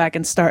we go back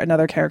and start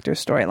another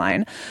character's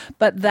storyline,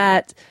 but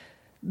that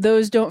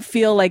those don't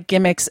feel like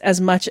gimmicks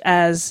as much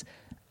as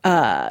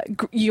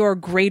your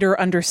greater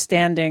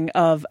understanding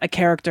of a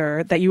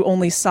character that you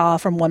only saw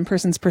from one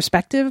person's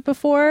perspective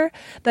before.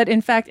 That in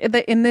fact,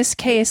 in this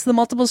case, the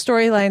multiple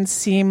storylines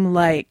seem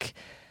like,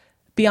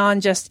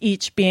 beyond just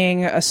each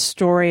being a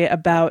story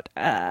about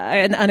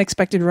an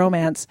unexpected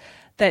romance,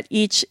 that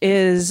each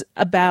is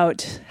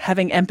about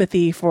having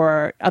empathy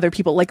for other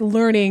people, like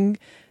learning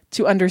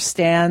to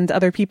understand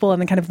other people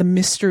and then kind of the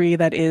mystery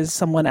that is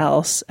someone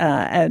else,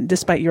 and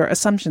despite your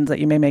assumptions that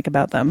you may make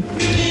about them.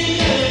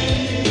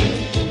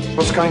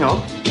 What's going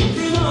on?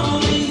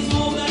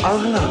 Oh,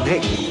 hello,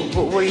 Nick.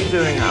 What are you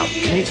doing out?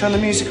 Can you turn the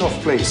music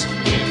off, please?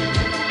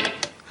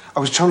 I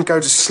was trying to go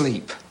to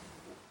sleep.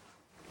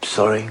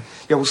 Sorry?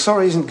 Yeah, well,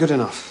 sorry isn't good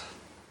enough.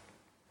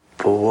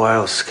 But what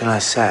else can I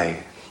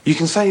say? You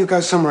can say you'll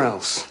go somewhere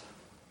else.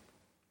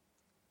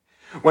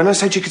 When I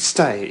said you could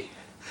stay,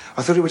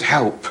 I thought it would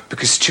help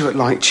because Stuart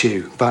liked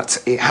you,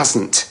 but it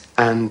hasn't,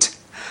 and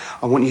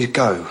I want you to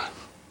go.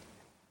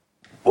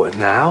 What,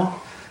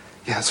 now?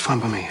 Yeah, it's fine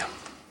by me.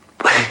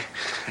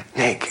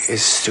 Nick,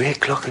 it's 3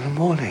 o'clock in the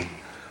morning.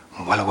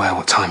 I'm well aware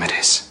what time it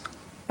is.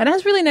 And it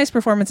has really nice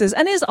performances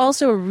and is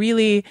also a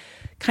really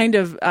kind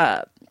of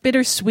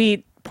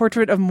bittersweet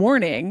portrait of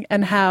mourning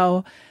and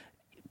how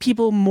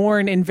people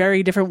mourn in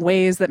very different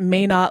ways that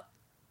may not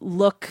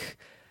look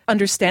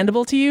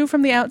understandable to you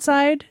from the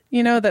outside.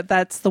 You know,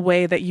 that's the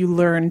way that you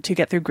learn to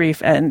get through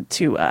grief and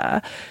to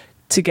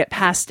get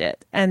past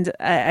it. And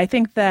I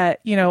think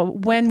that, you know,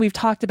 when we've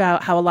talked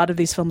about how a lot of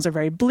these films are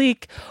very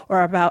bleak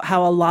or about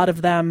how a lot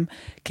of them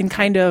can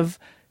kind of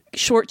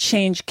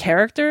shortchange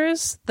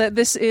characters, that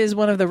this is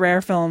one of the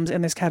rare films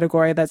in this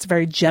category that's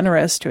very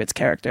generous to its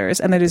characters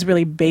and that is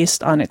really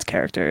based on its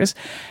characters.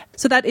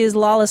 So that is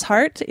Lawless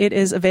Heart. It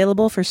is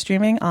available for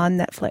streaming on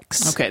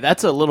Netflix. Okay,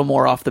 that's a little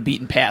more off the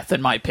beaten path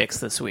than my picks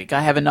this week.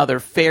 I have another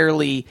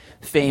fairly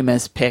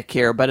famous pick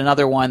here, but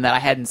another one that I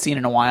hadn't seen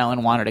in a while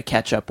and wanted to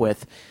catch up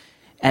with.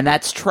 And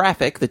that's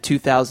Traffic, the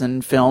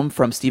 2000 film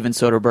from Steven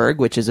Soderbergh,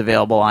 which is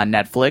available on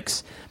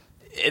Netflix.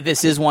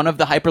 This is one of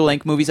the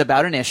hyperlink movies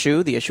about an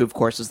issue. The issue, of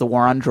course, is the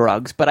war on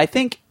drugs. But I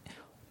think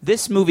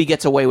this movie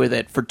gets away with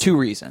it for two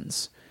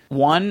reasons.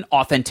 One,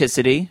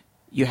 authenticity.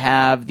 You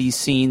have these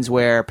scenes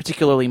where,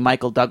 particularly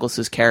Michael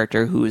Douglas's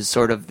character, who is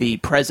sort of the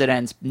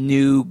president's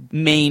new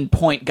main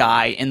point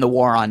guy in the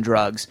war on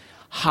drugs,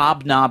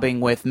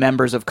 hobnobbing with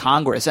members of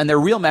Congress. And they're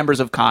real members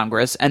of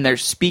Congress, and they're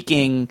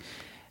speaking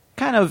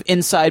kind of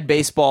inside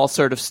baseball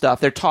sort of stuff.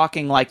 They're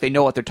talking like they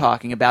know what they're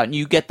talking about, and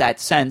you get that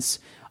sense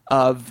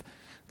of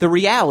the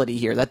reality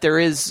here, that there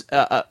is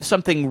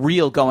something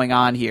real going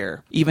on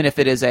here, even if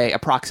it is a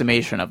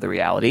approximation of the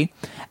reality.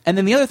 And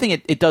then the other thing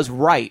it does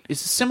right is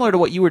similar to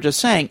what you were just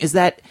saying, is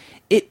that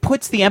it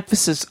puts the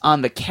emphasis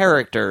on the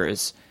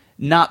characters,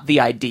 not the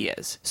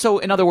ideas. So,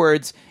 in other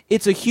words,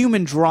 it's a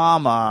human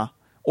drama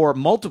or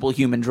multiple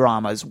human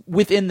dramas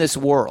within this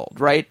world,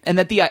 right? And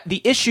that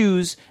the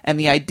issues and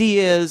the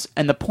ideas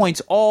and the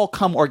points all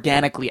come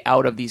organically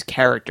out of these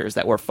characters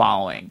that we're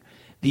following.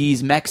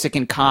 These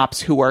Mexican cops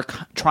who are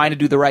trying to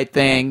do the right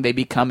thing, they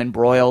become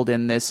embroiled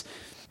in this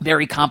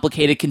very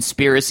complicated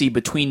conspiracy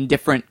between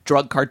different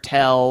drug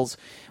cartels.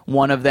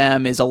 One of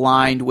them is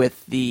aligned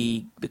with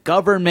the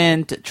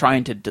government,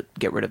 trying to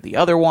get rid of the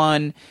other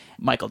one.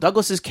 Michael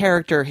Douglas's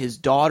character, his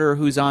daughter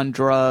who's on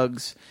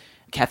drugs.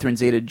 Catherine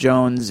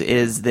Zeta-Jones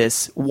is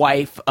this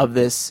wife of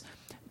this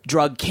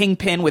drug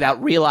kingpin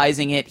without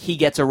realizing it. He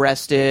gets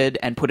arrested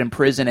and put in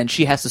prison, and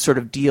she has to sort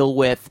of deal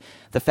with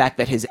the fact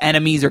that his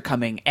enemies are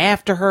coming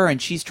after her,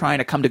 and she's trying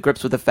to come to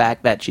grips with the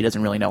fact that she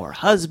doesn't really know her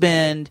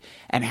husband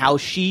and how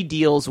she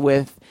deals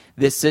with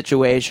this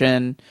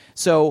situation.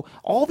 So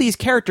all these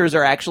characters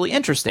are actually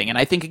interesting, and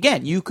I think,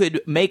 again, you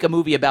could make a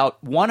movie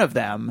about one of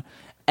them,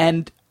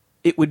 and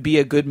it would be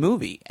a good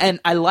movie. And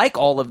I like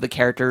all of the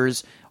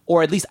characters,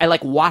 or at least I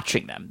like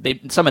watching them.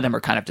 Some of them are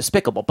kind of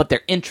despicable, but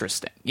they're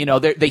interesting. You know,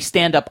 they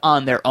stand up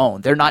on their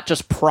own. They're not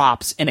just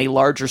props in a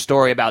larger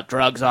story about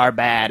drugs are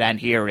bad and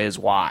here is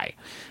why.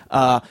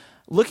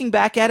 Looking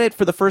back at it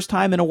for the first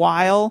time in a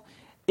while,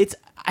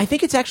 I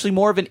think it's actually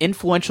more of an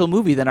influential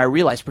movie than I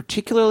realized,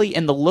 particularly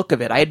in the look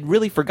of it. I had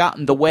really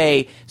forgotten the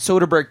way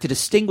Soderbergh, to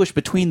distinguish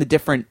between the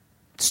different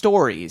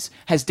stories,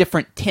 has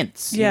different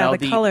tints. Yeah, you know,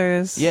 the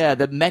colors. Yeah,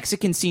 the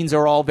Mexican scenes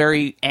are all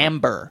very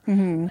amber,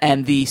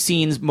 and the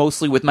scenes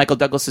mostly with Michael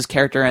Douglas's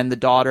character and the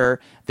daughter,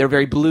 they're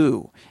very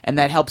blue, and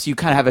that helps you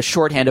kind of have a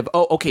shorthand of,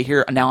 oh, okay,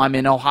 here, now I'm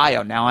in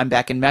Ohio, now I'm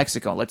back in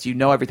Mexico, lets you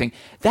know everything.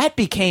 That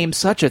became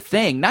such a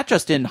thing, not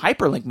just in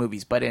hyperlink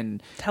movies, but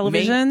in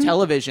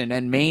television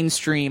and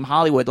mainstream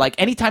Hollywood. Like,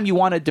 anytime you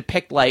want to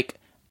depict, like,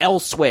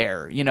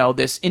 elsewhere, you know,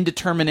 this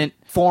indeterminate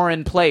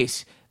foreign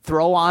place,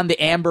 throw on the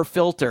amber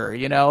filter,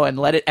 you know, and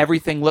let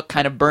everything look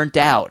kind of burnt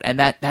out. And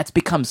that's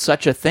become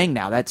such a thing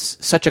now. That's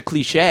such a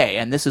cliche.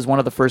 And this is one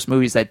of the first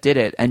movies that did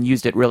it and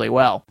used it really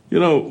well. You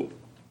know,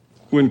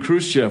 when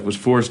Khrushchev was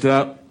forced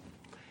out,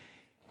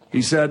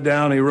 he sat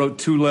down, he wrote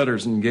 2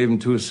 letters and gave them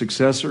to his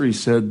successor. He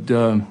said,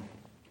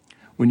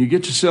 when you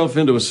get yourself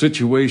into a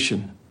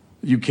situation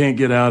you can't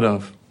get out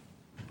of,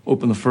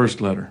 open the first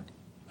letter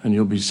and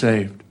you'll be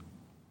saved.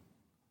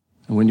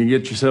 And when you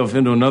get yourself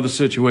into another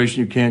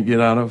situation you can't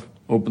get out of,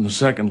 open the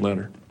second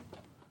letter.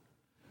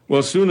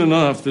 Well, soon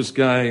enough, this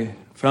guy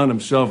found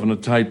himself in a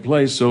tight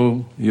place,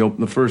 so he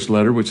opened the first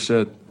letter, which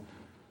said,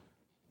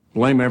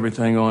 blame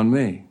everything on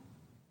me.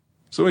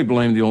 So he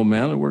blamed the old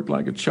man. It worked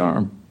like a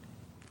charm.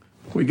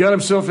 He got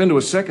himself into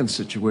a second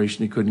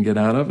situation he couldn't get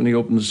out of, and he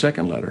opened the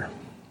second letter.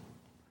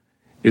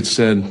 It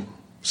said,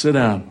 sit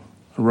down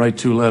and write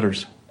 2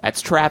 letters.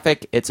 That's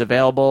Traffic. It's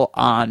available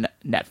on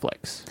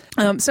Netflix.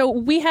 So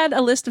we had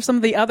a list of some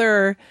of the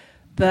other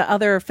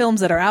films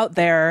that are out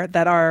there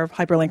that are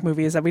hyperlink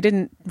movies that we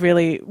didn't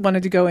really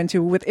wanted to go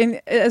into within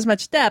as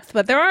much depth,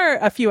 but there are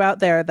a few out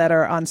there that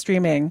are on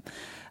streaming.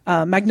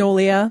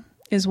 Magnolia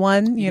is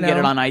one. You know, get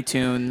it on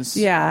iTunes.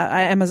 Yeah,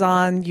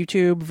 Amazon,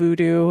 YouTube,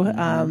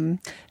 Vudu.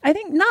 I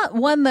think not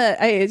one that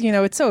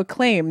it's so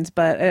acclaimed,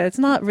 but it's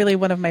not really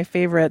one of my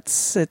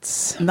favorites.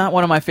 It's not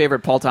one of my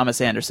favorite Paul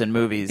Thomas Anderson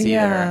movies either.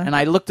 Yeah. And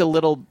I looked a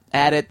little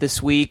at it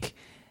this week.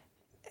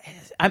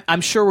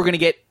 I'm sure we're going to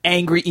get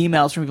angry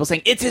emails from people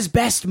saying it's his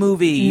best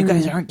movie. You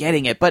guys aren't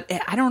getting it, but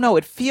I don't know.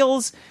 It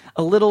feels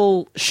a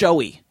little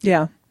showy.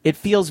 Yeah, it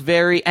feels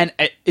very, and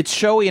it's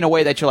showy in a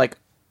way that you're like,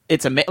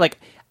 it's like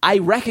I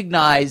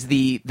recognize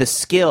the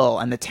skill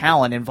and the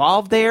talent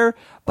involved there,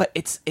 but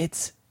it's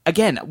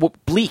again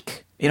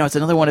bleak. It's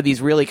another one of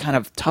these really kind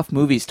of tough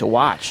movies to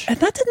watch. And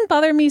that didn't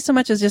bother me so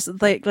much as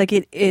just like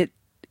it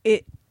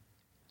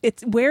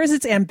wears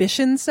its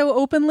ambition so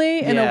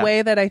openly in a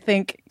way that I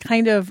think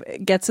kind of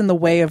gets in the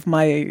way of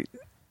my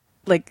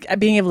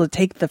being able to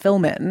take the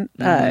film in.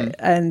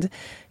 And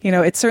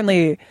it's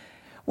certainly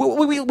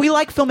we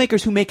like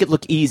filmmakers who make it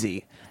look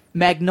easy.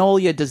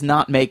 Magnolia does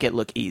not make it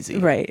look easy.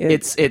 Right.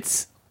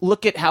 It's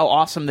look at how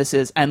awesome this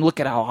is and look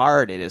at how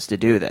hard it is to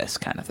do this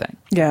kind of thing.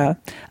 Yeah.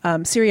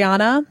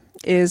 Syriana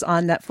is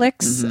on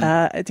Netflix.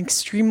 It's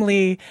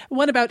extremely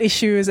one about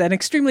issues and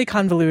extremely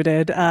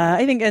convoluted.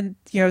 I think, and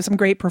some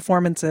great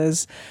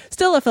performances.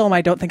 Still a film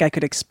I don't think I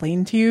could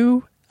explain to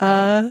you.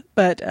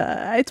 But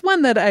it's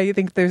one that I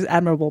think there's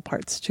admirable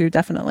parts to,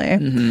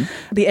 definitely.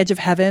 The Edge of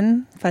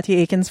Heaven,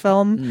 Fatih Akin's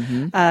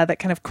film, that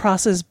kind of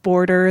crosses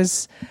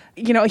borders.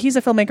 He's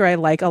a filmmaker I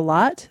like a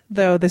lot,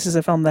 though this is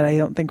a film that I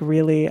don't think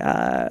really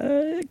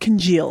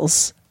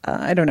congeals.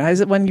 I don't know. Is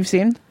it one you've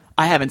seen?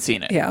 I haven't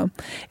seen it. Yeah.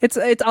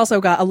 It's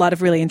also got a lot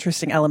of really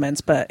interesting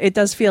elements, but it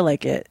does feel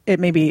like it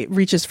maybe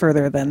reaches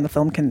further than the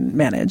film can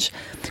manage.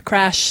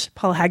 Crash,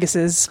 Paul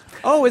Haggis's.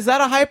 Oh, is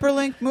that a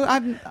hyperlink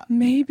movie?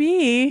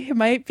 Maybe. It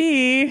might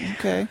be.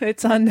 Okay.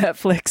 It's on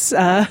Netflix.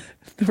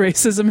 The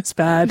Racism is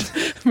Bad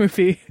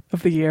movie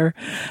of the year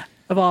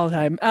of all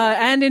time.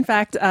 And in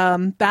fact,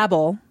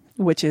 Babel,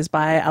 which is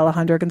by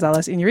Alejandro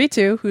González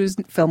Iñárritu, whose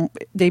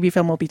debut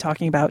film we'll be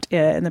talking about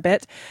in a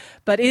bit,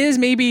 but is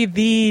maybe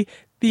the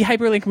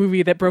hyperlink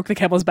movie that broke the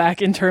camel's back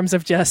in terms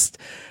of just,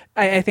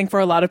 I think for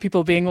a lot of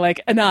people being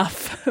like,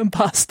 enough,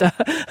 basta,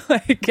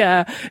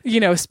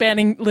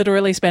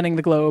 literally spanning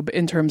the globe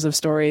in terms of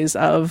stories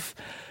of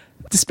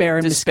despair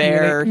and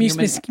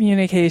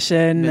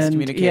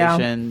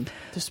miscommunication,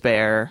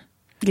 despair.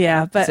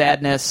 Yeah, but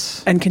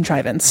sadness and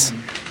contrivance.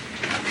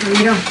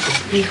 Miro,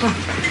 hijo,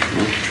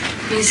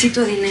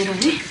 necesito dinero,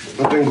 ¿eh?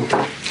 No tengo.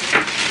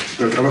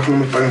 Pero el trabajo no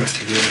me pagan las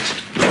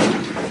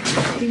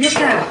actividades. ¿Y yo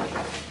qué hago?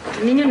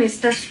 El niño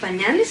necesita sus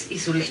pañales y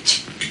su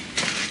leche.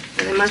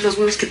 Además, los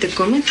huevos que te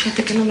comen,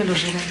 fíjate que no me los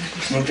regalan.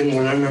 No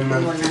tengo lana, mamá.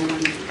 No, lana.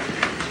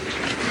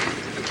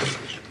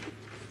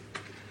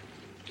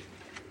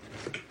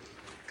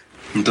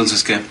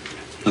 Entonces, ¿qué?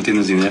 ¿No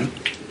tienes dinero?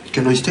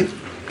 ¿Qué no oíste?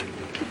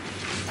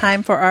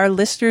 Time for our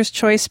listener's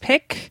choice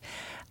pick.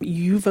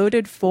 You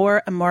voted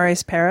for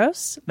Amores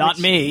Perros. Not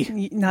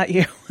me. Not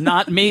you.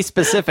 Not me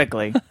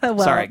specifically. Well,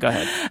 sorry, go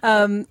ahead.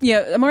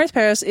 Amores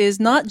Perros is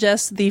not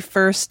just the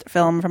first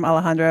film from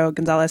Alejandro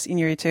González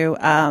Iñárritu.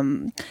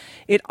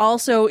 It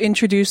also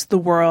introduced the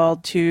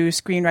world to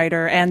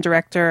screenwriter and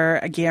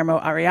director Guillermo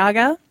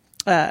Arriaga.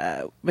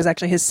 Was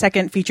actually his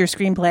second feature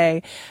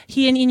screenplay.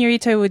 He and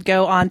Iñárritu would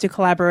go on to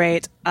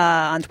collaborate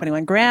on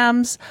 21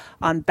 Grams,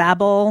 on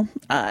Babel,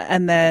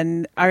 and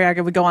then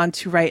Arriaga would go on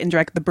to write and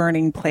direct The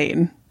Burning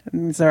Plane.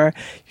 You're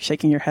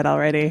shaking your head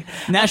already.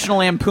 National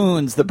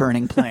Lampoon's The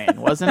Burning Plane,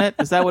 wasn't it?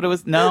 Is that what it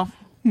was? No?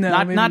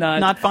 No,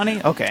 not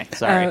funny? Okay,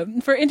 sorry.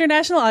 For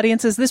international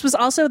audiences, this was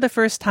also the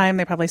first time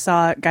they probably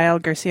saw Gael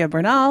Garcia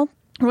Bernal,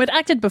 who had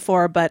acted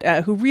before, but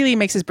who really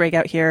makes his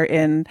breakout here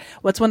in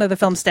what's one of the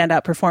film's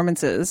standout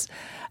performances.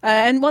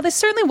 And while this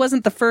certainly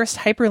wasn't the first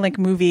hyperlink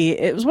movie,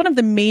 it was one of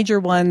the major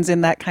ones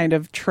in that kind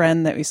of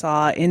trend that we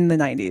saw in the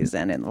 90s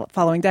and in the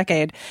following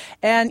decade.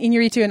 And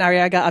Iñárritu and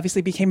Arriaga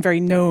obviously became very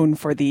known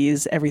for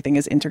these everything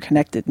is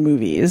interconnected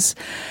movies.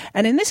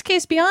 And in this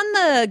case, beyond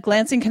the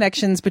glancing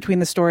connections between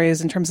the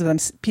stories in terms of them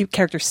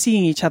characters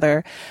seeing each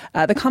other,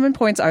 the common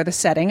points are the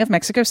setting of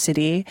Mexico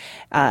City,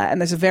 and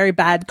there's a very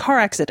bad car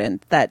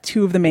accident that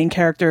two of the main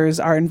characters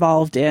are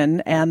involved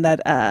in, and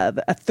that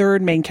a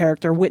third main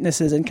character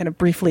witnesses and kind of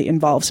briefly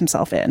involves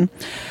himself in.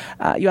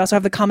 You also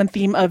have the common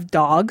theme of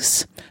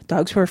dogs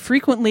who are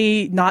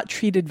frequently not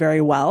treated very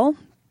well.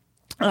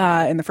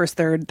 In the first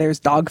third, there's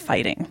dog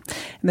fighting.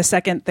 In the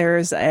second,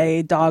 there's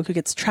a dog who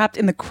gets trapped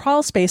in the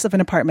crawl space of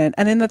an apartment.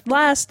 And in the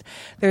last,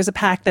 there's a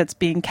pack that's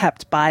being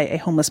kept by a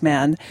homeless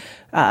man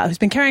who's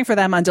been caring for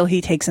them until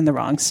he takes in the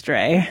wrong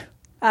stray.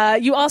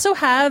 You also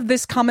have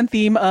this common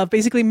theme of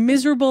basically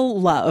miserable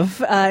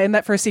love. In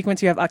that first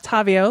sequence, you have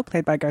Octavio,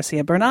 played by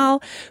Garcia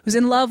Bernal, who's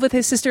in love with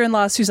his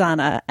sister-in-law,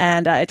 Susana,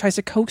 and tries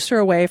to coax her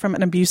away from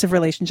an abusive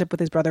relationship with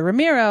his brother,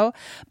 Ramiro,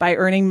 by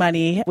earning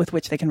money with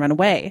which they can run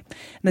away.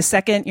 In the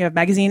second, you have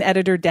magazine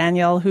editor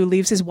Daniel, who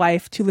leaves his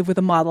wife to live with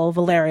a model,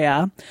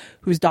 Valeria,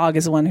 whose dog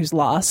is the one who's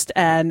lost,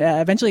 and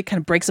eventually kind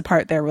of breaks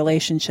apart their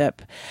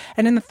relationship.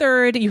 And in the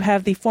third, you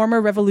have the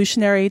former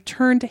revolutionary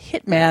turned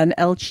hitman,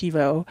 El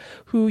Chivo,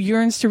 who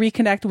yearns returns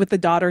to reconnect with the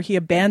daughter he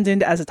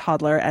abandoned as a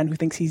toddler and who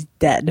thinks he's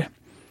dead.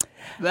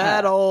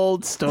 That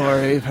old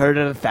story. I've heard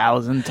it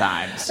 1,000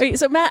 times. Okay,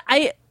 so Matt,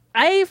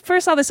 I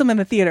first saw this film in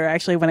the theater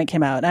actually when it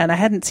came out, and I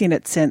hadn't seen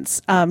it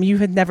since. You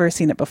had never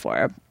seen it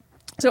before.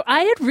 So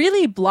I had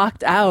really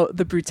blocked out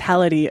the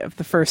brutality of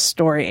the first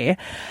story,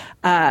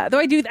 though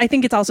I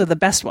think it's also the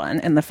best one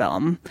in the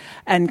film,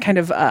 and kind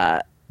of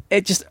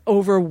it just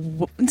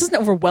it doesn't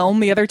overwhelm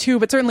the other two,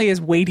 but certainly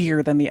is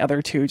weightier than the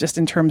other two, just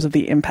in terms of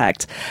the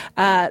impact.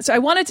 So I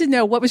wanted to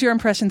know, what was your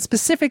impression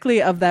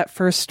specifically of that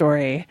first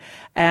story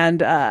and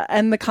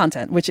the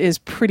content, which is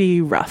pretty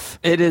rough.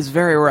 It is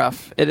very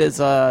rough. It is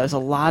there's a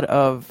lot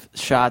of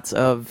shots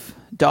of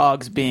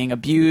dogs being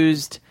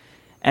abused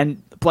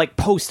and like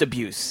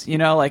post-abuse,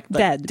 like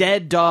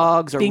dead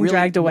dogs or being really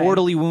dragged away.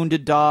 Mortally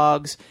wounded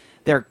dogs.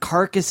 Their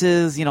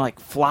carcasses,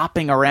 like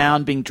flopping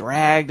around, being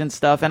dragged and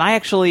stuff. And I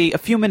actually, a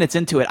few minutes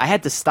into it, I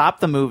had to stop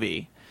the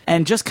movie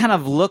and just kind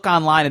of look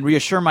online and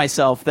reassure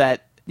myself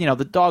that,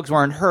 the dogs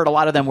weren't hurt. A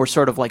lot of them were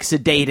sort of like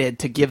sedated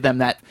to give them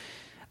that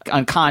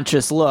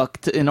unconscious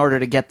look in order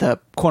to get the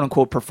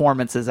quote-unquote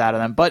performances out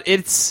of them. But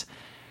it's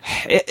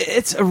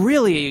a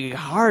really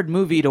hard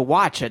movie to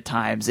watch at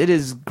times. It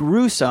is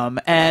gruesome.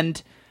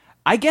 And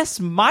I guess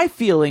my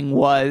feeling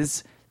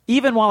was,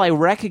 even while I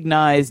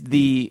recognized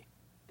the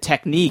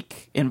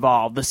technique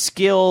involved, the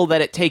skill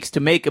that it takes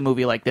to make a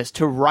movie like this,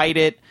 to write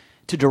it,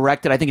 to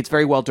direct it, I think it's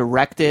very well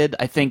directed.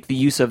 I think the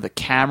use of the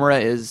camera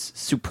is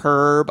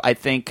superb. I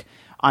think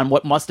on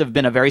what must have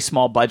been a very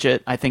small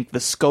budget, I think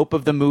the scope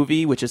of the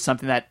movie, which is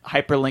something that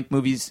hyperlink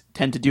movies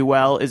tend to do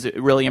well, is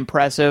really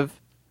impressive.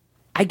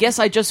 I guess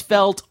I just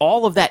felt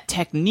all of that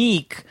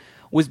technique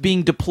was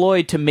being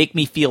deployed to make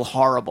me feel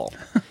horrible.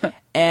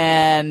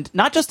 And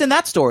not just in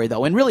that story,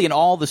 though, and really in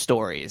all the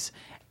stories.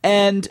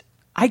 And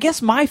I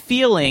guess my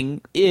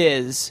feeling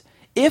is,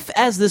 if,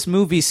 as this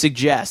movie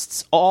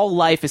suggests, all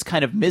life is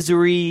kind of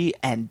misery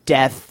and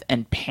death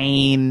and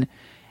pain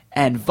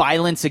and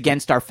violence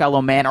against our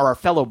fellow man or our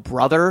fellow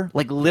brother,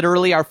 like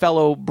literally our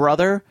fellow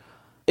brother,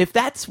 if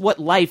that's what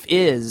life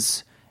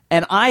is,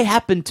 and I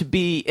happen to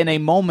be in a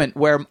moment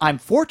where I'm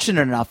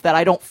fortunate enough that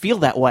I don't feel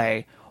that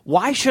way,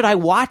 why should I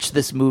watch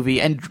this movie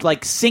and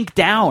like sink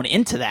down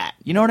into that?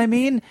 You know what I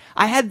mean?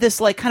 I had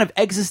this like kind of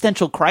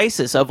existential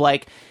crisis of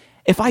like,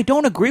 if I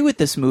don't agree with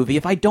this movie,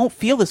 if I don't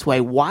feel this way,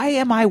 why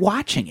am I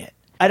watching it?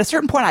 At a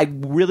certain point, I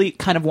really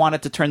kind of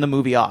wanted to turn the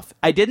movie off.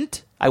 I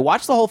didn't. I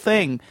watched the whole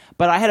thing,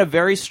 but I had a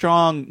very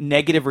strong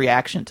negative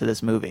reaction to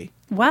this movie.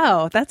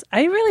 Wow,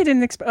 I really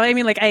didn't expect. I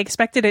mean, I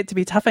expected it to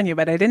be tough on you,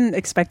 but I didn't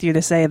expect you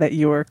to say that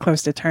you were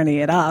close to turning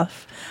it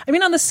off. I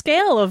mean, on the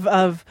scale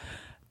of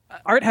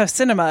art house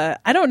cinema,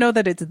 I don't know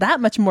that it's that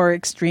much more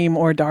extreme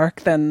or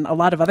dark than a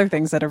lot of other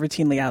things that are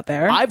routinely out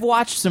there. I've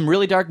watched some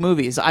really dark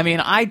movies. I mean,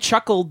 I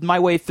chuckled my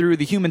way through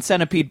The Human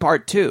Centipede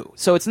Part 2.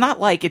 So it's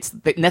not like it's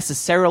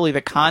necessarily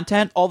the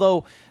content,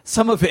 although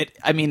some of it,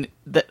 I mean,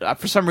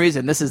 for some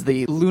reason, this is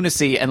the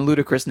lunacy and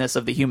ludicrousness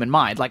of the human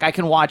mind. Like, I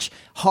can watch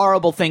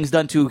horrible things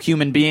done to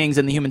human beings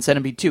in The Human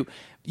Centipede 2.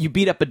 You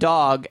beat up a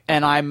dog,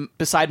 and I'm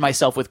beside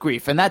myself with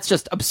grief. And that's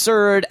just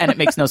absurd, and it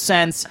makes no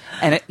sense,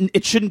 and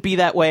it shouldn't be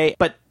that way.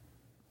 But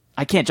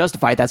I can't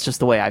justify it. That's just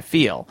the way I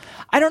feel.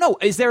 I don't know.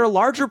 Is there a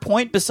larger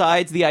point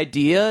besides the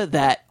idea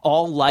that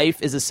all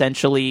life is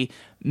essentially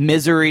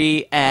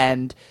misery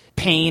and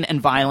pain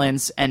and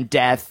violence and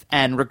death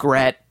and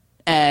regret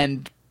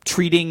and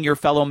treating your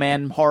fellow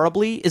man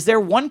horribly? Is there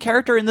one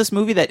character in this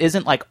movie that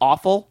isn't like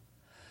awful?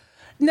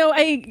 No,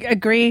 I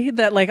agree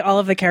that like all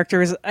of the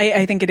characters,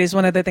 I think it is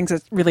one of the things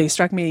that really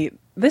struck me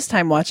this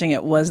time watching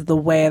it was the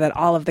way that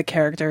all of the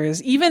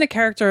characters, even a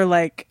character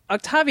like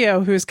Octavio,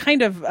 who's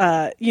kind of,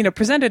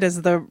 presented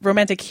as the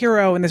romantic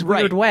hero in this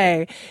weird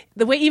way,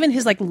 the way even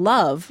his like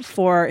love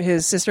for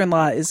his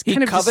sister-in-law is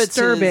kind of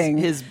disturbing.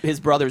 His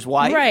brother's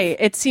wife. Right.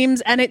 It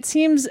seems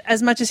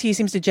as much as he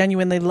seems to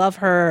genuinely love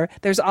her,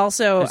 there's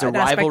also an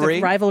aspect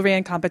of rivalry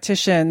and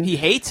competition. He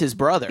hates his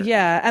brother.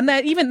 Yeah. And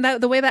that even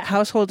the way that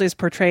household is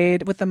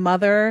portrayed with the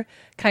mother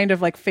kind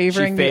of like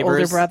favoring the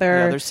older brother,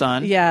 the other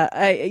son. Yeah,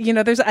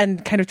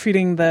 and kind of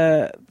treating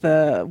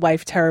the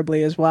wife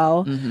terribly as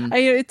well. Mm-hmm.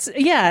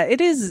 It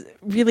is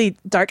really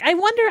dark. I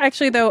wonder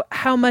actually though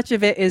how much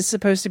of it is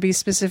supposed to be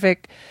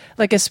specific,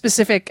 like a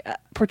specific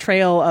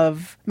portrayal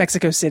of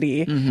Mexico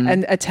City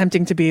and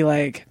attempting to be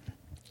like.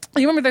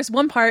 You remember there's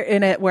one part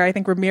in it where I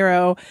think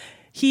Ramiro,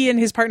 he and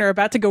his partner are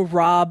about to go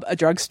rob a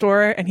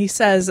drugstore, and he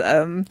says,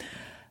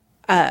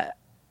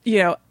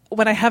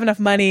 when I have enough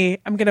money,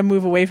 I'm going to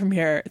move away from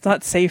here. It's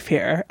not safe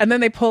here. And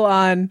then they pull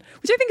on,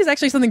 which I think is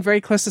actually something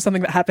very close to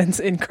something that happens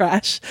in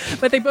Crash,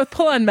 but they both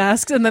pull on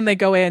masks and then they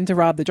go in to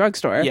rob the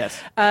drugstore. Yes.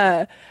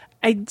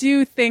 I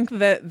do think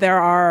that there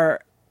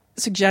are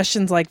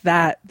suggestions like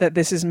that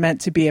this is meant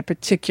to be a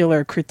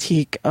particular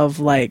critique of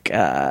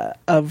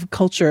of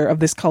culture, of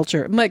this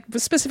culture, like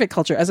the specific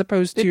culture, as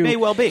opposed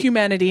to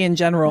humanity in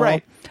general,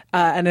 right?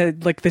 And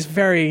this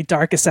very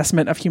dark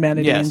assessment of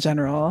humanity in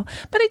general.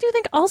 But I do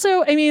think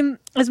also, I mean,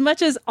 as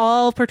much as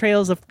all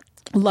portrayals of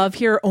love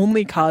here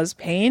only cause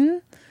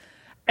pain,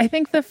 I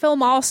think the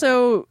film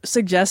also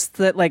suggests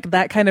that like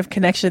that kind of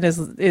connection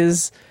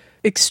is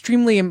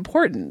extremely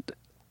important.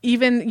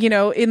 Even, you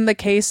know, in the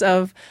case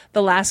of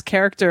the last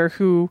character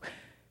who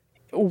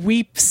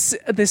weeps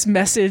this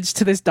message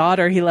to this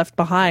daughter he left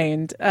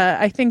behind,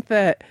 I think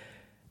that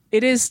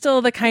it is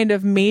still the kind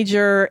of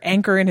major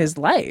anchor in his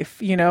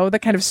life, you know, the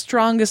kind of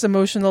strongest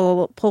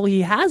emotional pull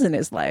he has in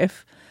his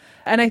life.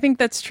 And I think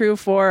that's true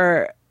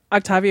for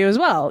Octavio as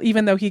well,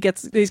 even though he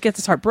gets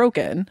his heart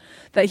broken,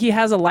 that he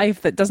has a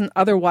life that doesn't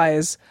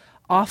otherwise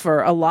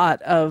offer a lot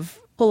of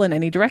pull in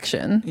any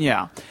direction.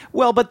 Yeah.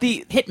 Well, but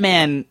the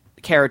hitman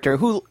character,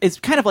 who is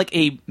kind of like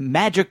a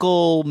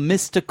magical,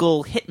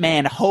 mystical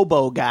hitman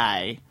hobo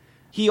guy,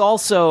 he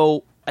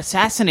also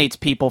assassinates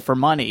people for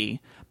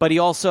money, but he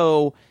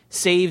also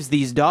saves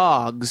these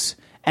dogs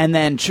and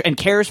then and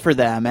cares for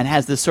them and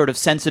has this sort of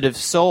sensitive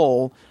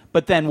soul.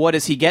 But then what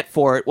does he get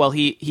for it? Well,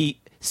 he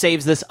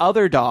saves this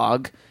other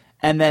dog,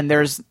 and then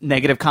there's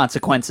negative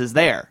consequences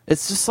there.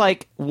 It's just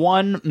like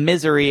one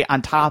misery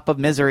on top of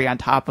misery on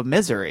top of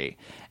misery.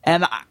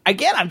 And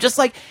again, I'm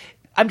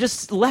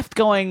just left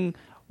going,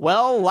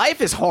 well,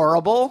 life is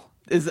horrible.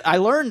 I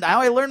learned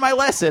my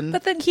lesson.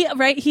 But then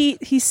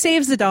he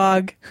saves the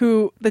dog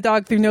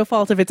through no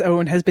fault of its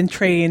own has been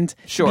trained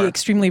to be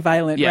extremely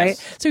violent, yes.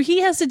 Right? So he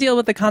has to deal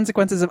with the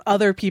consequences of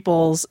other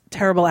people's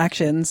terrible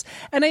actions.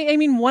 And I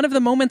mean, one of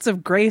the moments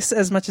of grace,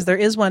 as much as there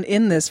is one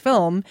in this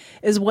film,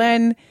 is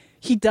when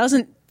he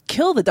doesn't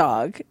kill the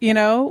dog, you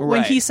know? Right.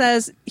 When he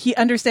says he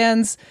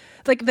understands,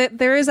 like, that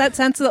there is that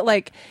sense that,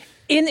 like,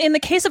 in the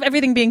case of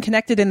everything being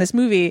connected in this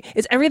movie,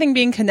 is everything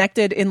being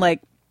connected in,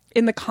 like,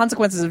 in the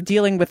consequences of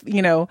dealing with,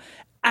 you know,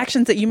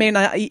 actions that you may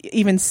not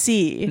even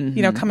see,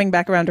 you know, coming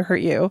back around to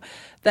hurt you,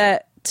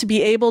 that to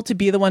be able to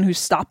be the one who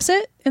stops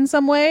it in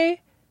some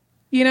way,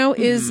 you know,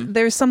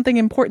 there's something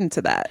important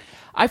to that.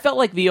 I felt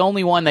like the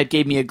only one that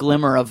gave me a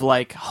glimmer of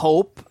like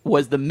hope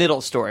was the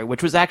middle story,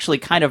 which was actually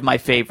kind of my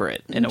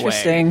favorite in a way.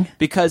 Interesting.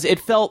 Because it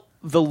felt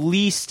the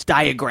least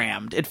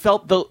diagrammed. It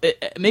felt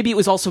maybe it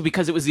was also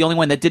because it was the only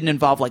one that didn't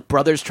involve like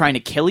brothers trying to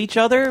kill each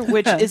other,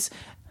 which is,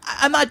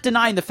 I'm not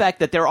denying the fact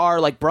that there are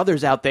like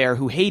brothers out there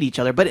who hate each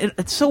other, but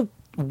it's so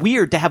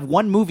weird to have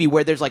one movie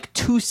where there's like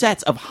two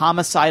sets of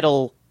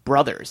homicidal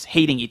brothers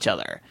hating each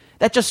other.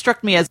 That just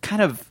struck me as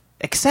kind of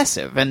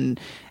excessive. And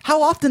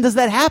how often does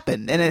that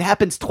happen? And it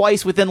happens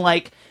twice within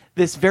like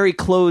this very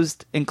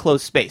enclosed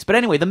space. But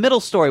anyway, the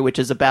middle story, which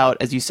is about,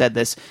 as you said,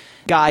 this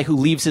guy who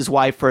leaves his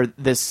wife for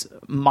this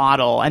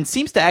model and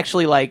seems to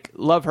actually like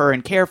love her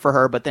and care for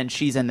her, but then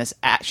she's in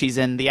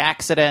the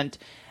accident.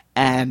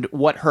 And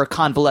what her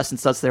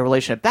convalescence does to their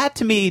relationship. That,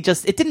 to me,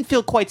 it didn't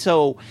feel quite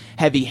so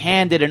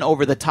heavy-handed and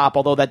over the top,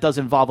 although that does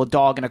involve a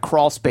dog in a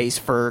crawl space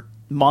for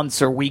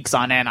months or weeks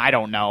on end. I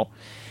don't know.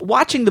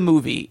 Watching the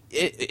movie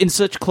in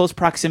such close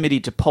proximity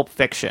to Pulp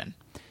Fiction,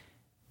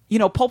 you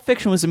know, Pulp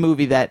Fiction was a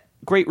movie that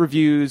great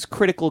reviews,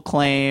 critical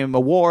acclaim,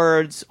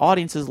 awards,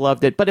 audiences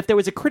loved it. But if there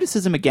was a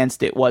criticism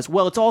against it was,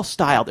 well, it's all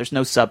style, there's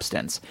no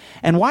substance.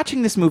 And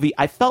watching this movie,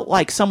 I felt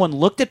like someone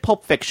looked at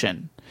Pulp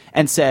Fiction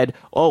and said,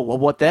 oh, well,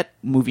 what that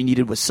movie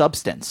needed was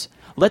substance.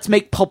 Let's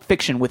make Pulp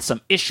Fiction with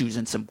some issues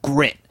and some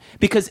grit.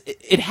 Because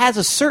it has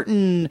a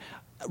certain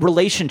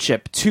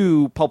relationship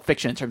to Pulp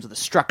Fiction in terms of the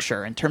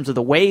structure, in terms of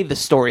the way the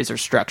stories are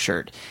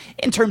structured,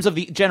 in terms of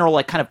the general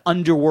like kind of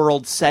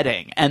underworld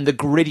setting and the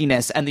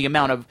grittiness and the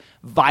amount of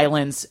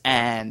violence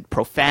and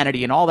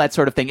profanity and all that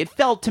sort of thing. It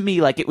felt to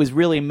me like it was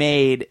really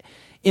made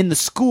in the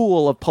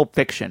school of Pulp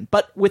Fiction,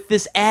 but with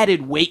this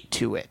added weight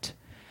to it.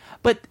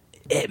 But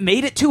it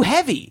made it too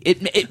heavy.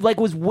 It like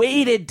was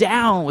weighted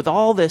down with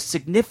all this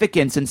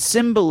significance and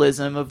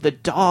symbolism of the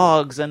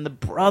dogs and the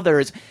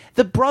brothers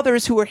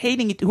who are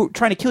who are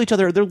trying to kill each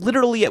other. They're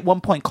literally at one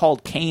point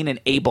called Cain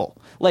and Abel.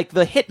 Like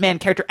the hitman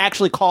character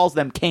actually calls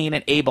them Cain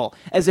and Abel,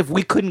 as if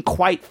we couldn't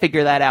quite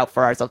figure that out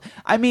for ourselves.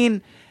 I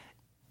mean,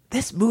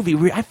 this movie,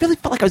 I really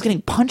felt like I was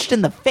getting punched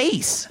in the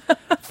face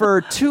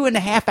for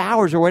 2.5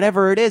 hours or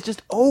whatever it is,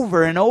 just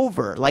over and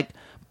over, like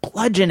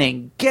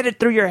bludgeoning, get it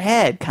through your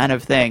head kind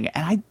of thing.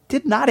 And I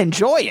did not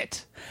enjoy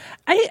it.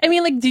 I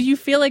mean, like, did you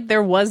feel like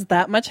there was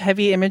that much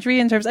heavy imagery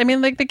in terms, I mean,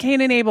 like the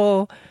Cain and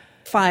Abel,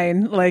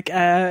 fine. Like,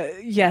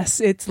 yes,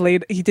 it's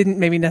late. He didn't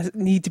maybe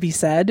need to be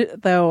said,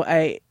 though.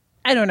 I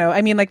don't know.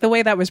 I mean, like the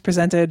way that was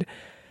presented,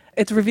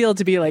 it's revealed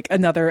to be like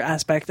another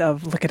aspect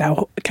of look at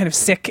how kind of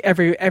sick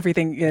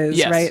everything is,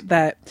 yes. Right?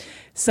 That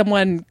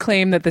someone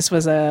claimed that this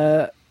was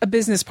a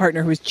business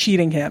partner who was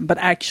cheating him, but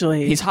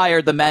actually he's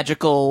hired the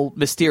magical,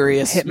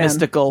 mysterious,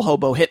 mystical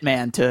hobo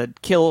hitman to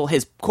kill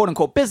his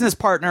quote-unquote business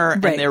partner,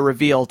 right. And they're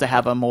revealed to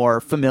have a more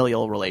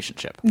familial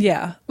relationship.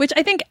 Yeah, which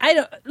I think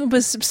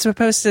was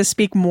supposed to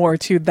speak more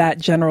to that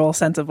general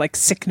sense of like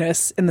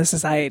sickness in the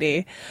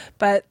society.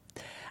 But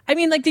I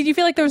mean, like, did you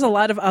feel like there was a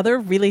lot of other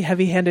really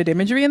heavy-handed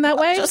imagery in that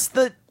way? Just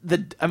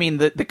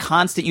the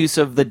constant use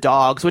of the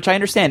dogs, which I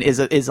understand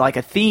is like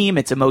a theme,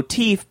 it's a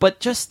motif, but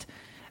just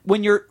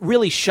when you're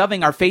really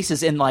shoving our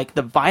faces in like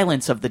the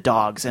violence of the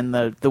dogs and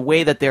the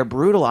way that they're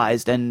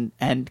brutalized and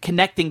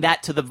connecting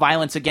that to the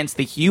violence against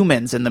the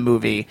humans in the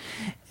movie,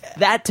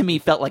 that to me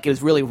felt like it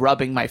was really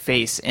rubbing my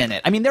face in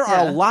it. I mean, there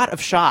are a lot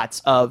of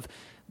shots of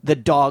the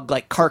dog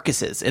like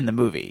carcasses in the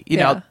movie. You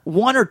know,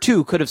 one or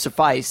two could have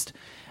sufficed,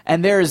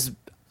 and there's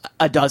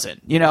a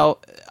dozen. You know,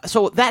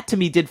 so that to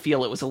me did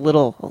feel it was a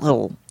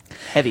little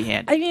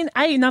heavy-handed. I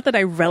mean, not that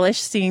I relish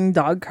seeing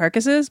dog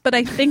carcasses, but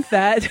I think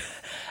that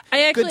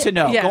I actually good to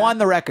know. Go on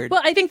the record.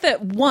 Well, I think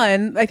that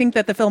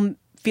the film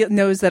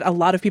knows that a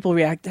lot of people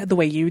react the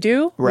way you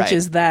do, which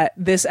is that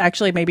this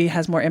actually maybe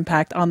has more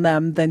impact on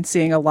them than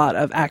seeing a lot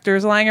of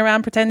actors lying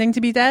around pretending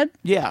to be dead.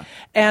 Yeah,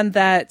 and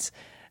that.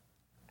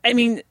 I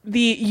mean,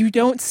 you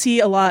don't see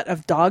a lot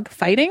of dog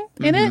fighting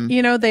in it.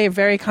 You know, they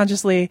very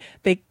consciously,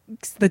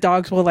 the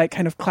dogs will like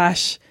kind of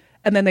clash,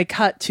 and then they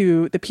cut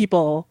to the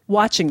people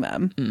watching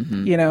them,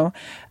 you know.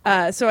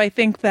 So I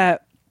think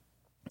that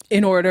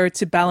in order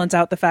to balance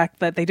out the fact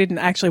that they didn't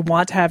actually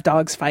want to have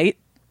dogs fight,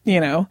 you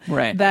know,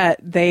 that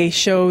they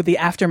show the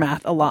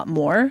aftermath a lot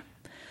more.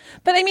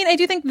 But I mean, I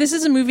do think this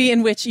is a movie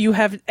in which you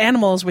have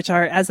animals, which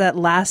are, as that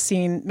last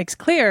scene makes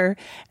clear,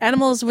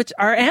 animals which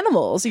are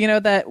animals, you know,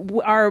 that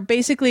are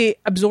basically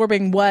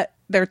absorbing what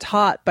they're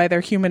taught by their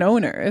human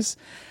owners.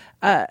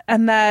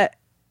 And that,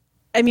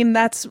 I mean,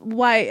 that's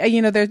why,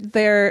 you know,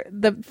 they're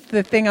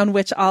the thing on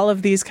which all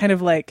of these kind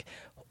of like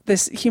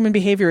this human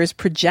behavior is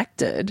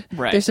projected.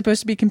 Right. They're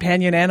supposed to be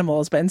companion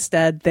animals, but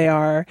instead they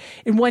are,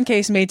 in one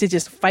case, made to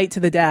just fight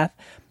to the death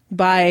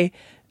by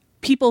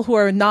people who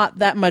are not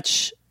that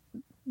much,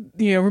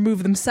 you know,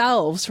 remove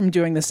themselves from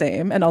doing the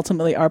same and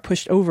ultimately are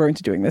pushed over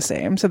into doing the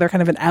same. So they're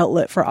kind of an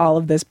outlet for all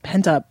of this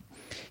pent up,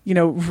 you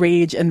know,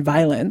 rage and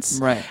violence.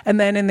 Right. And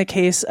then in the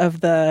case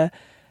of the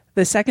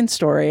second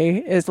story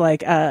is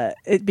like,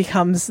 it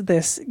becomes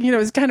this, you know,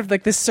 it's kind of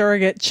like this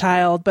surrogate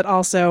child, but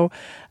also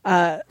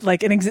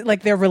like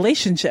like their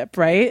relationship,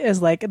 right? Is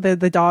like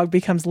the dog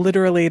becomes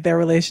literally their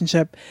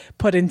relationship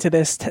put into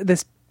this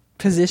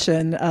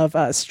position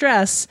of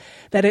stress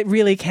that it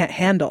really can't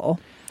handle.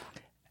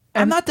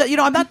 I'm not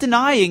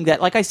denying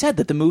that, like I said,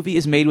 that the movie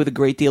is made with a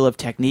great deal of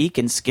technique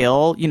and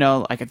skill. You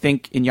know, like I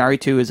think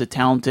Iñárritu is a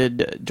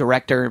talented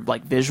director,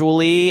 like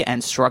visually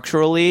and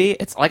structurally.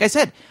 It's like I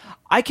said,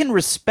 I can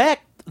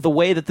respect the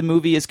way that the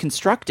movie is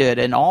constructed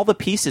and all the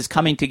pieces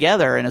coming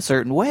together in a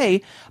certain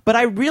way, but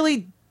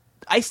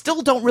I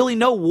still don't really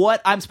know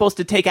what I'm supposed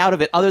to take out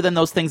of it other than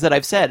those things that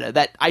I've said.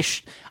 That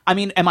I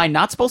mean, am I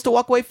not supposed to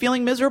walk away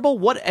feeling miserable?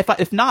 What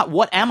if not?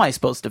 What am I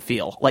supposed to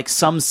feel? Like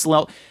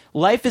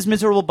life is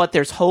miserable, but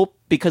there's hope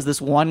because this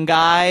one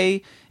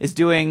guy is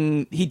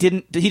he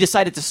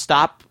decided to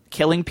stop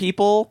killing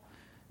people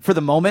for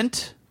the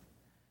moment.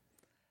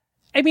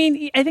 I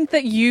mean, I think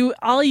that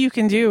all you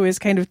can do is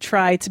kind of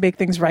try to make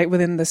things right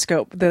within the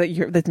scope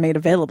that's made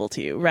available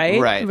to you,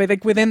 right? Right.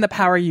 Like within the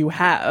power you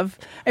have.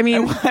 I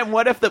mean, and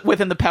what if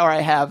within the power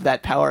I have,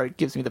 that power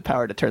gives me the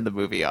power to turn the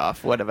movie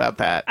off? What about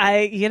that?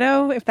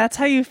 If that's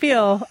how you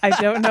feel, I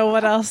don't know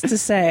what else to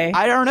say.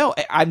 I don't know.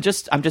 I'm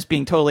just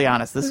being totally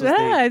honest. This was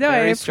I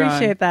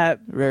appreciate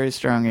that. Very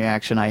strong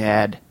reaction I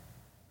had.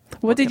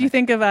 What did you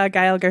think of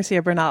Gael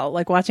Garcia Bernal?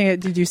 Like watching it,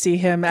 did you see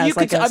him as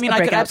I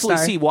could absolutely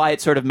star? see why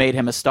it sort of made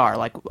him a star.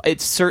 Like it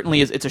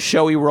certainly is. It's a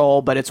showy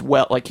role, but it's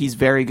he's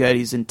very good.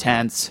 He's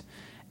intense,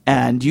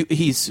 and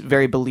he's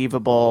very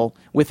believable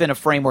within a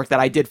framework that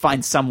I did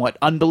find somewhat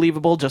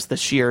unbelievable. Just the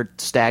sheer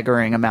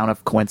staggering amount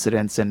of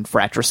coincidence and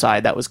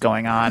fratricide that was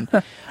going on.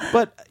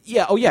 But he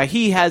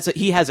has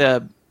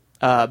a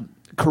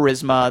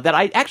charisma that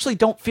I actually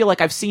don't feel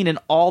like I've seen in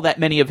all that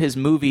many of his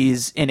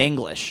movies in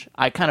English.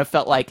 I kind of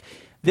felt like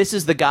this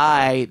is the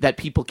guy that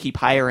people keep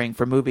hiring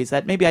for movies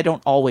that maybe I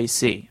don't always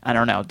see. I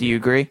don't know. Do you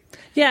agree?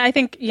 Yeah, I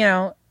think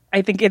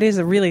it is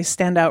a really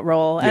standout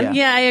role. And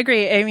yeah, I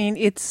agree. I mean,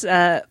 it's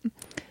an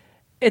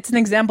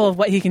example of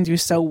what he can do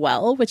so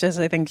well, which is,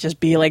 I think,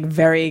 just be like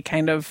very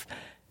kind of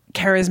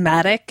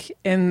charismatic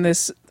in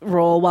this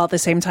role while at the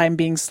same time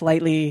being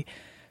slightly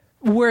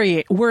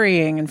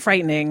worrying and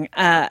frightening.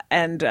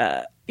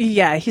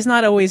 Yeah, he's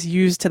not always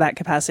used to that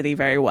capacity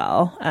very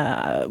well,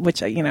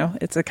 which, you know,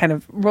 it's a kind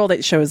of role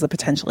that shows the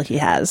potential he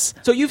has.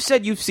 So you've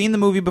said you've seen the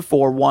movie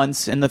before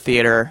once in the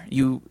theater.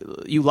 You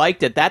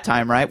liked it that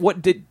time, right?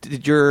 What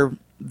did your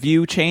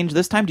view change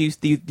this time?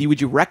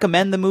 Would you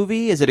recommend the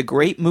movie? Is it a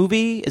great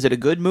movie? Is it a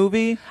good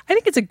movie? I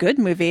think it's a good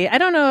movie. I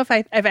don't know if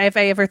I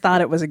ever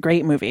thought it was a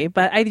great movie,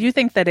 but I do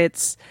think that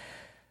it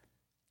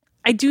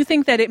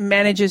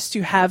manages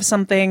to have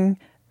something,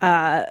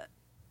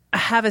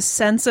 have a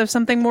sense of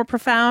something more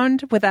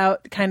profound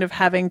without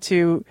having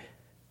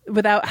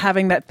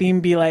that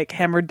theme be like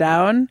hammered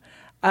down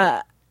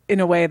in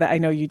a way that I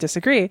know you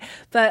disagree.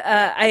 But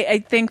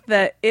I think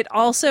that it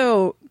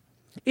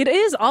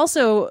is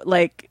also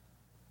like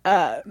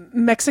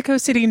Mexico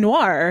City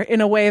noir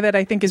in a way that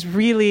I think is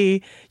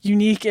really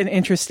unique and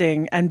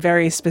interesting and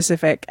very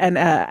specific. And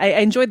I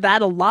enjoyed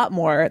that a lot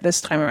more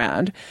this time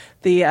around.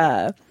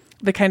 The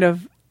kind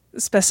of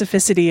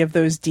specificity of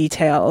those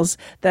details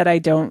that I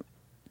don't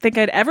think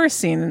I'd ever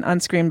seen on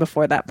screen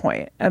before that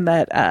point, and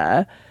that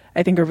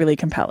I think are really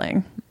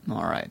compelling.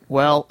 All right.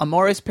 Well,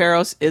 Amores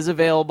Perros is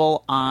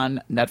available on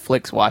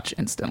Netflix. Watch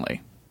instantly.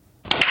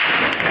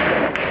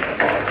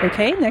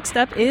 Okay, next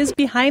up is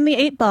Behind the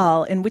Eight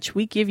Ball, in which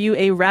we give you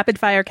a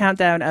rapid-fire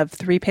countdown of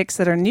 3 picks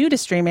that are new to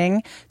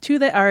streaming, 2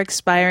 that are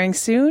expiring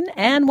soon,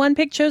 and 1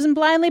 pick chosen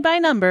blindly by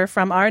number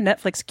from our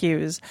Netflix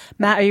queues.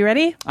 Matt, are you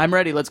ready? I'm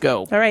ready. Let's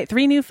go. All right,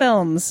 3 new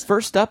films.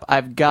 First up,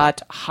 I've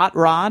got Hot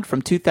Rod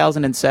from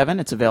 2007.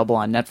 It's available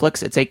on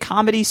Netflix. It's a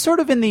comedy sort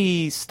of in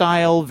the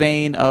style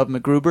vein of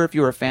MacGruber, if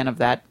you were a fan of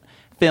that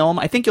film.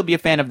 I think you'll be a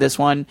fan of this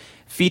one,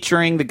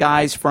 featuring the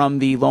guys from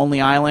The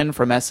Lonely Island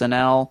from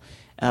SNL.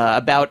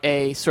 About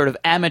a sort of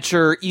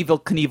amateur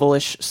Evel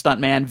Knievel-ish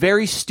stuntman.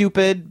 Very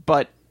stupid,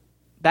 but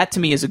that to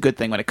me is a good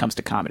thing when it comes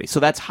to comedy. So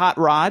that's Hot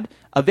Rod.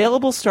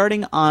 Available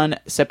starting on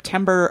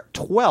September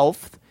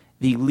 12th.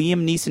 The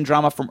Liam Neeson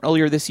drama from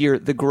earlier this year,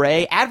 The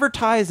Grey,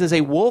 advertised as a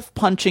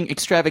wolf-punching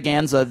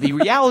extravaganza. The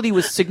reality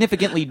was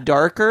significantly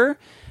darker.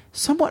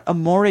 Somewhat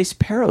Amores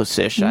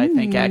Perros-ish, I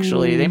think,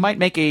 actually. They might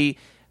make a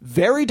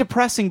very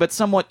depressing but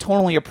somewhat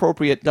tonally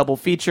appropriate double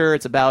feature.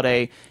 It's about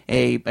a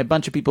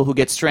bunch of people who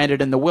get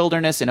stranded in the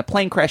wilderness in a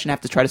plane crash and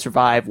have to try to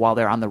survive while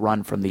they're on the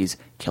run from these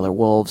killer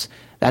wolves.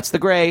 That's The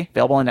Grey,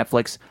 available on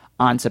Netflix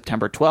on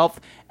September 12th.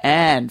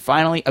 And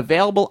finally,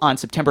 available on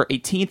September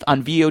 18th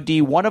on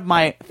VOD, one of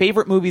my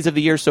favorite movies of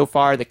the year so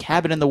far, The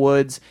Cabin in the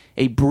Woods,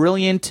 a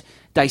brilliant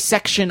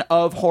dissection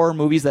of horror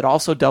movies that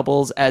also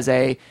doubles as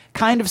a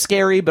kind of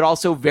scary but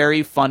also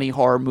very funny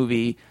horror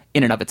movie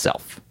in and of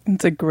itself.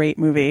 It's a great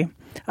movie.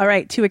 All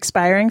right, 2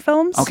 expiring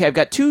films. Okay, I've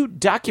got 2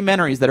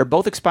 documentaries that are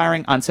both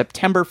expiring on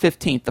September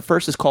 15th. The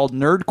first is called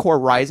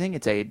Nerdcore Rising.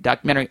 It's a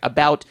documentary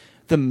about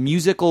the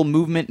musical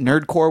movement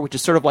Nerdcore, which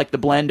is sort of like the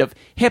blend of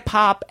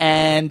hip-hop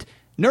and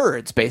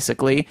nerds,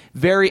 basically.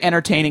 Very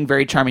entertaining,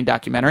 very charming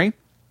documentary.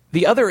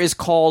 The other is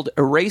called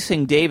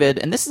Erasing David,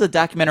 and this is a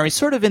documentary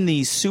sort of in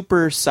the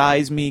Super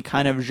Size Me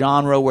kind of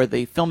genre where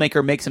the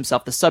filmmaker makes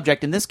himself the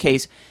subject. In this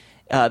case,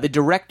 the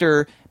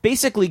director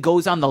basically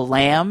goes on the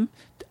lam,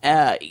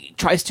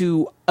 tries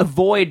to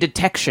avoid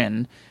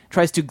detection,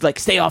 tries to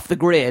stay off the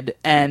grid,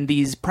 and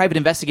these private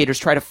investigators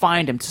try to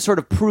find him to sort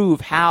of prove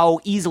how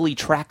easily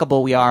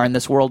trackable we are in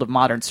this world of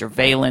modern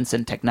surveillance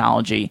and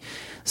technology.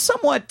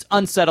 Somewhat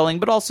unsettling,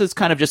 but also it's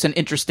kind of just an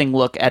interesting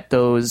look at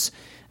those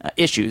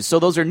issues. So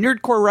those are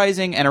Nerdcore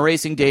Rising and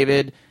Erasing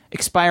David,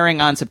 expiring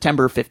on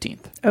September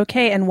 15th.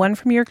 Okay, and 1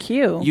 from your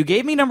queue. You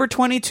gave me number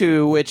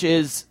 22, which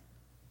is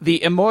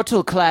the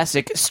immortal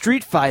classic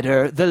Street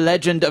Fighter, The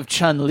Legend of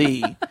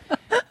Chun-Li.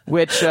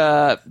 Which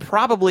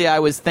probably I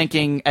was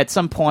thinking at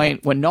some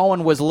point when no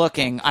one was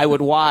looking, I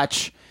would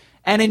watch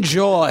and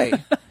enjoy.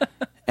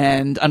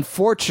 And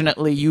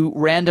unfortunately, you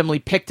randomly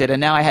picked it, and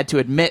now I had to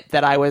admit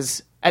that I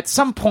was, at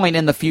some point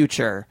in the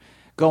future,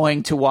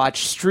 going to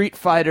watch Street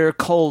Fighter: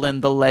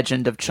 The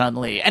Legend of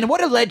Chun-Li. And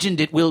what a legend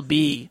it will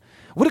be.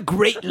 What a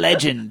great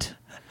legend.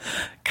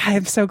 God,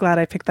 I'm so glad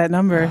I picked that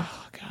number.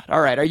 Oh, God.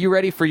 All right, are you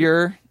ready for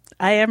your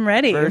I am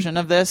ready. version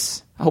of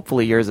this?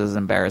 Hopefully yours is as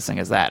embarrassing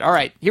as that. All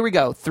right, here we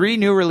go. 3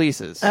 new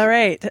releases. All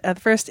right. The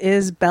first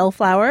is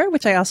Bellflower,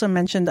 which I also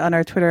mentioned on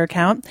our Twitter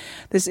account.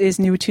 This is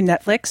new to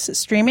Netflix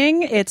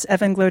streaming. It's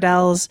Evan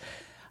Glodell's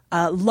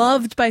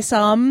loved by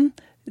some,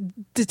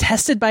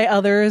 detested by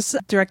others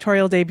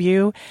directorial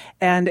debut,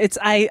 and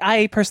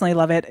I personally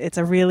love it. It's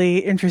a really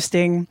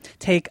interesting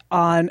take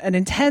on an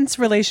intense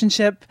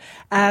relationship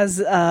as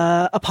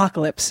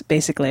Apocalypse,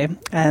 basically,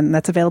 and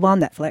that's available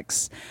on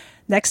Netflix.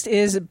 Next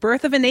is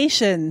Birth of a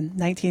Nation,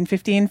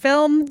 1915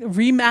 film,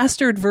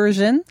 remastered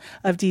version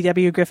of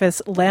D.W.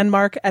 Griffith's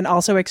landmark and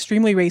also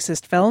extremely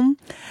racist film.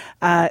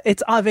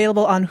 It's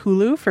available on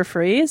Hulu for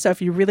free, so if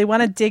you really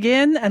want to dig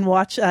in and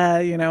watch,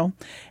 a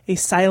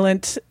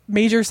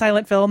major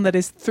silent film that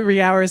is 3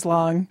 hours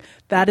long,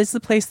 that is the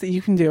place that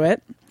you can do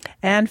it.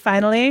 And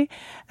finally,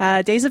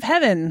 Days of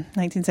Heaven,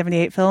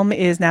 1978 film,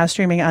 is now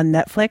streaming on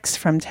Netflix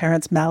from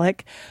Terrence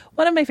Malick.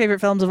 One of my favorite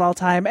films of all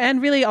time,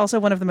 and really also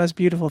one of the most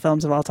beautiful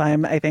films of all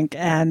time, I think.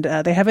 And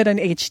they have it in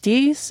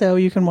HD, so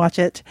you can watch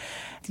it,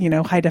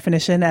 high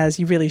definition, as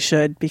you really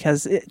should,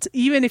 because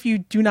even if you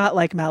do not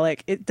like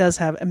Malick, it does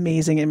have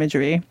amazing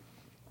imagery.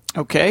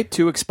 Okay,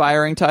 2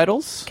 expiring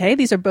titles. Okay,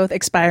 these are both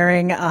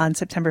expiring on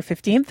September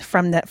 15th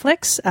from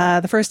Netflix.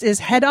 The first is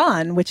Head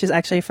On, which is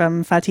actually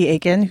from Fatih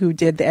Akin, who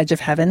did The Edge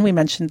of Heaven. We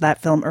mentioned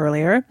that film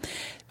earlier.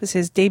 It was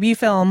his debut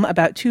film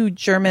about 2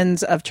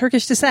 Germans of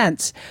Turkish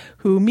descent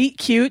who meet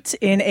cute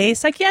in a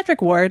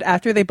psychiatric ward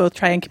after they both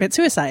try and commit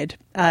suicide.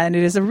 And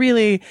it is a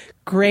really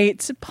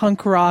great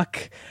punk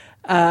rock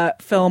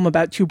film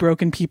about 2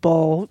 broken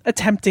people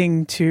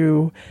attempting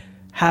to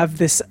have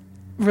this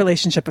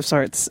relationship of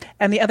sorts.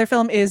 And the other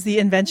film is The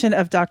Invention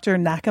of Dr.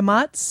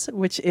 Nakamatsu,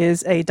 which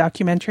is a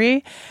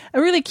documentary,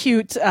 a really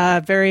cute,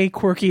 very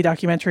quirky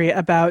documentary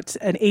about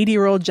an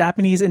 80-year-old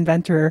Japanese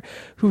inventor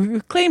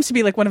who claims to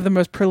be one of the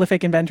most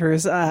prolific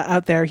inventors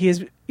out there. He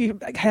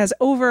has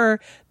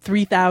over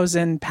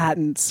 3,000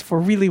 patents for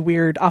really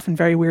weird, often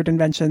very weird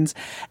inventions.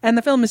 And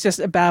the film is just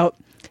about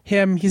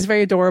him. He's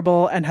very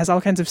adorable and has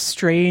all kinds of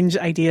strange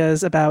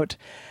ideas about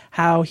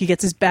how he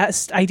gets his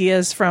best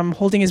ideas from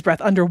holding his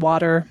breath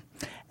underwater.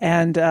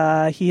 And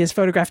he has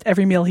photographed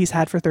every meal he's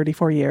had for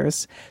 34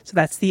 years. So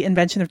that's The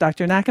Invention of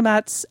Dr.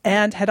 Nakamatsu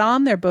and Head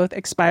On. They're both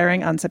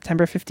expiring on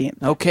September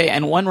 15th. Okay,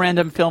 and one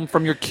random film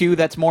from your queue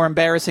that's more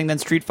embarrassing than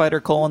Street Fighter: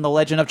 The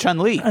Legend of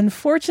Chun-Li.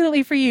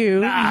 Unfortunately for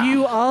you,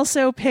 you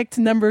also picked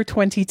number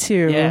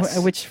 22,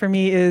 which for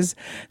me is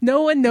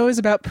No One Knows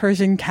About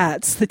Persian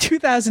Cats, the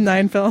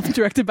 2009 film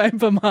directed by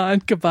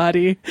Baman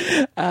Kabadi,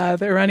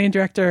 the Iranian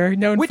director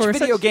known Which for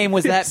video game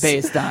was that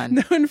based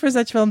on? Known for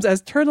such films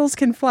as Turtles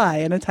Can Fly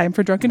and A Time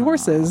for Drunken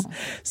Horses.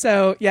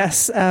 So,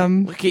 yes.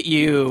 Look at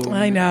you.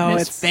 I know.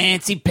 It's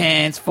fancy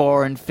pants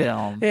foreign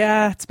film.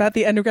 Yeah, it's about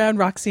the underground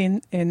rock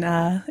scene in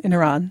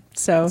Iran.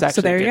 So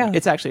there you go.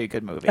 It's actually a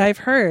good movie. I've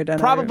heard.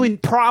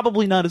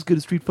 Probably not as good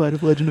as Street Fighter: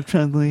 Legend of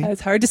Chun-Li.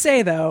 It's hard to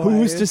say, though.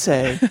 Who's to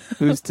say?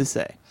 Who's to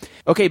say?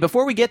 Okay,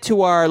 before we get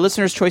to our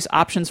listeners' choice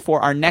options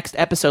for our next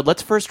episode,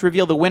 let's first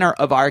reveal the winner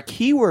of our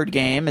keyword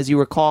game. As you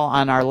recall,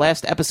 on our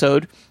last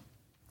episode,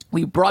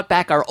 we brought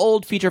back our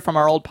old feature from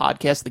our old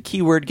podcast, the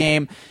keyword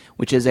game,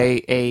 which is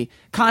a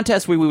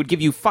contest where we would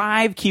give you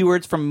 5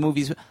 keywords from a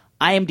movie's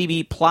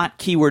IMDb plot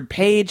keyword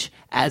page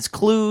as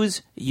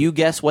clues. You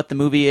guess what the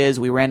movie is.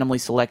 We randomly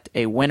select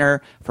a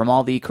winner from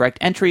all the correct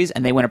entries,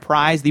 and they win a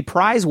prize. The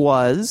prize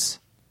was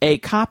a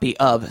copy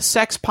of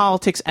Sex,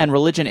 Politics, and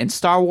Religion in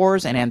Star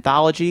Wars, an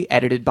anthology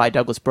edited by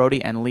Douglas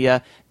Brody and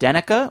Leah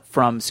Denica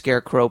from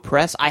Scarecrow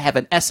Press. I have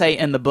an essay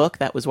in the book.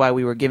 That was why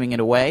we were giving it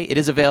away. It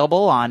is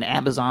available on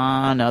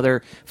Amazon,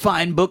 other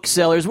fine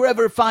booksellers,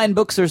 wherever fine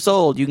books are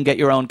sold. You can get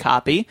your own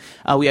copy.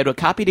 We had a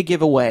copy to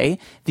give away.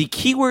 The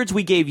keywords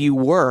we gave you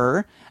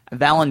were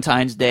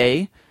Valentine's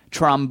Day,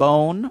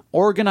 trombone,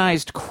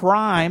 organized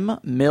crime,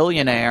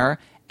 millionaire,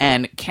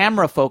 and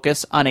camera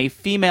focus on a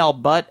female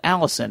butt.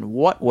 Allison,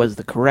 what was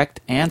the correct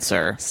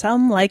answer?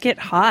 Some Like It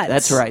Hot.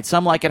 That's right.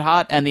 Some Like It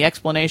Hot. And the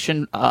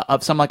explanation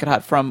of Some Like It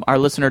Hot from our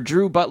listener,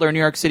 Drew Butler, New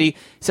York City,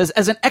 says,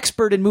 as an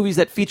expert in movies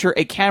that feature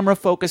a camera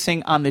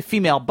focusing on the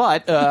female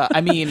butt,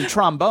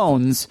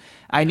 trombones,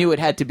 I knew it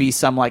had to be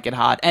Some Like It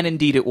Hot. And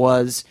indeed it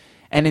was.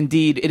 And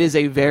indeed, it is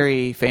a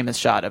very famous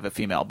shot of a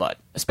female butt.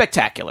 A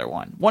spectacular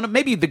one. One of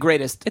maybe the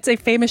greatest. It's a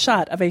famous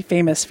shot of a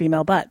famous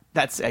female butt.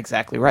 That's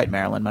exactly right,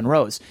 Marilyn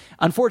Monroe's.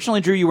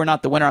 Unfortunately, Drew, you were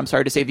not the winner. I'm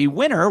sorry to say. The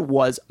winner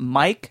was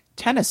Mike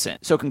Tennyson.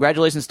 So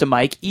congratulations to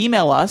Mike.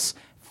 Email us,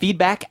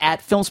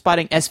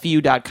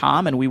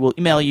 feedback@filmspottingsvu.com, and we will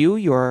email you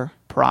your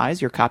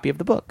prize, your copy of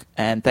the book.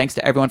 And thanks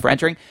to everyone for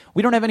entering.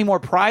 We don't have any more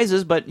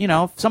prizes, but,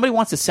 if somebody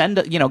wants to send,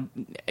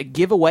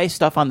 give away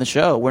stuff on the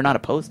show, we're not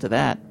opposed to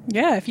that.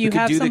 Yeah, if you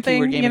have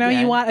something,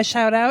 you want a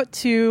shout out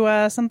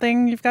to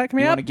something you've got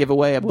coming up. You want to give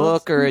away a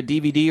book or a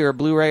DVD or a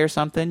Blu-ray or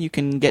something, you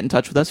can get in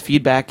touch with us,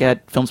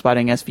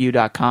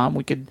 feedback@filmspottingsvu.com.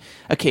 We could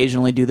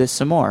occasionally do this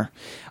some more.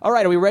 All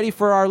right, are we ready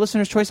for our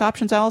listener's choice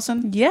options,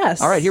 Allison?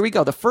 Yes. All right, here we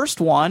go. The first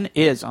one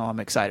is,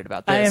 I'm excited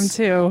about this. I am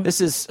too. This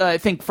is, I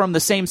think, from the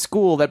same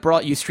school that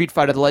brought you Street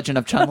Fighter: The Legend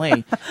of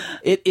Chun-Li.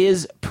 It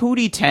is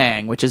Pootie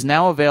Tang, which is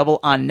now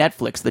available on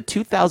Netflix, the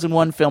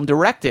 2001 film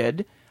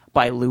directed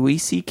by Louis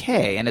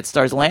C.K., and it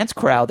stars Lance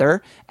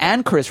Crowther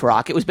and Chris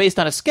Rock. It was based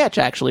on a sketch,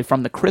 actually,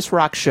 from the Chris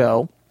Rock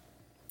Show.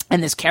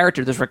 And this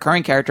character, this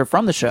recurring character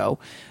from the show,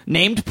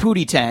 named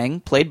Pootie Tang,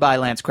 played by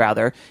Lance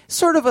Crowther,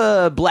 sort of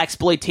a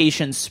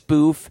blaxploitation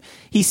spoof.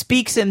 He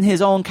speaks in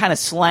his own kind of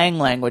slang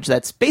language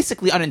that's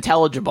basically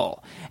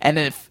unintelligible. And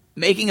if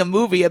making a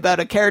movie about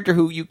a character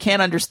who you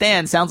can't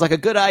understand sounds like a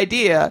good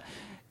idea,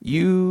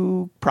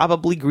 you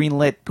probably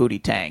greenlit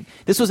Pootie Tang.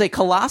 This was a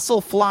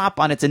colossal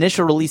flop on its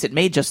initial release. It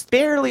made just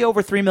barely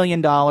over $3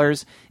 million.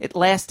 It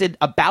lasted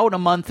about a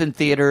month in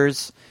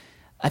theaters.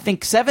 I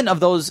think seven of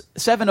those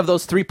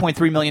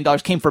 $3.3 million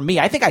came from me.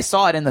 I think I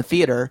saw it in the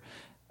theater.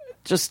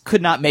 Just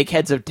could not make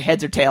heads or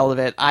tail of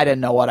it. I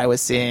didn't know what I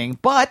was seeing.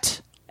 But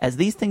as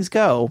these things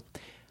go,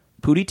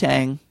 Pootie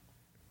Tang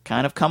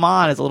kind of come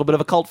on as a little bit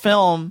of a cult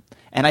film.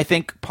 And I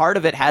think part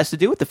of it has to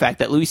do with the fact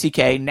that Louis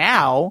C.K.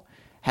 now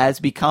has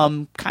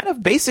become kind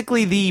of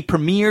basically the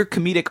premier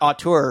comedic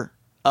auteur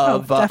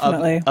of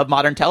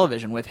modern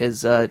television with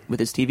his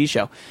TV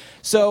show.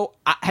 So,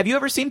 have you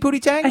ever seen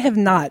Pootie Tang? I have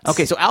not.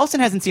 Okay, so Allison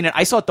hasn't seen it.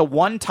 I saw it the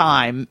one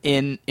time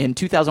in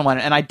 2001,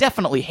 and I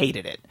definitely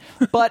hated it.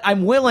 But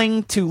I'm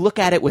willing to look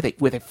at it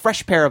with a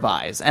fresh pair of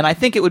eyes, and I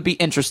think it would be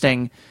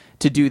interesting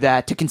to do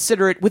that, to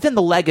consider it within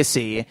the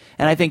legacy.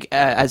 And I think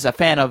as a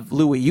fan of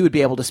Louis, you would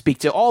be able to speak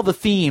to all the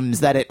themes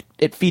that it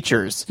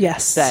features.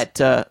 Yes.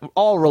 That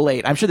all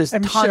relate. I'm sure there's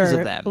tons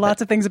of them.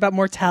 Lots of things about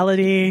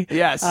mortality.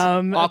 Yes.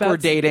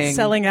 Awkward dating.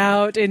 Selling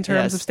out in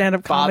terms of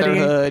stand-up comedy.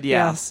 Fatherhood.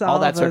 Yes. All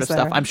that sort of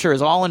stuff. I'm sure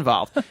is all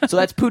involved. So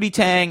that's Pootie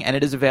Tang, and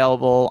it is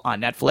available on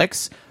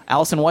Netflix.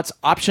 Allison, what's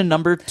option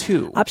number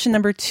 2? Option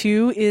number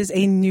 2 is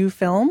a new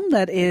film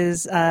that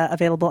is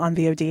available on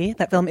VOD.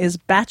 That film is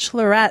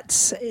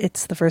Bachelorette.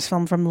 It's the first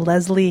film from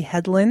Leslie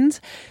Headland,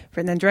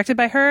 written and directed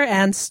by her,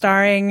 and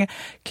starring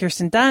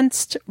Kirsten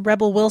Dunst,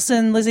 Rebel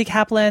Wilson, Lizzie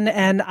Kaplan,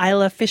 and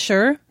Isla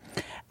Fisher.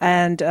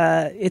 And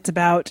it's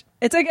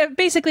like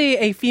basically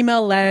a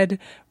female-led,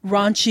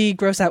 raunchy,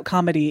 gross-out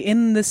comedy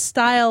in the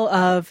style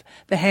of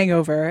The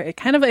Hangover.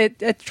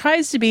 It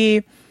tries to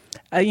be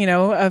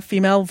a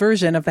female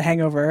version of The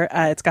Hangover.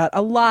 It's got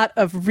a lot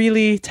of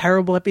really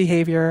terrible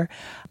behavior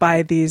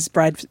by these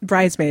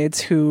bridesmaids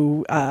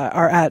who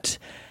are at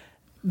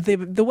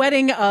the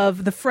wedding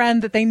of the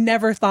friend that they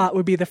never thought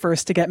would be the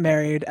first to get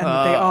married, and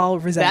that they all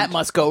resent. That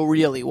must go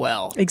really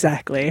well.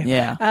 Exactly.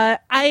 Yeah.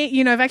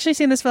 I've actually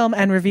seen this film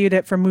and reviewed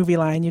it for Movie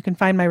Line. You can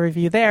find my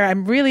review there.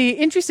 I'm really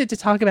interested to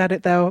talk about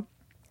it, though,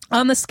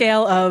 on the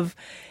scale of,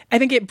 I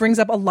think it brings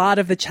up a lot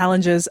of the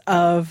challenges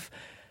of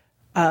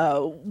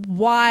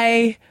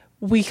why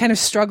we kind of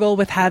struggle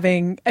with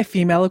having a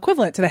female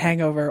equivalent to The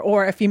Hangover,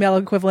 or a female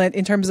equivalent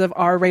in terms of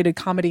R-rated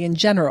comedy in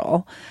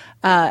general.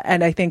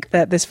 And I think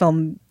that this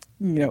film,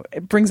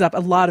 it brings up a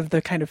lot of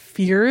the kind of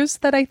fears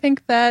that I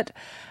think that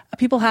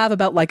people have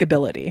about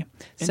likability.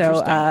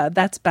 So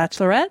that's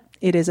Bachelorette.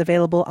 It is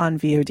available on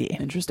VOD.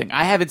 Interesting.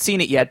 I haven't seen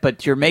it yet,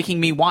 but you're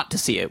making me want to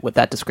see it with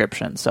that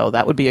description. So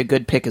that would be a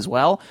good pick as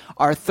well.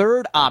 Our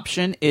third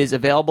option is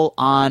available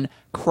on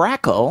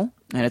Crackle,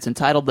 and it's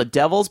entitled The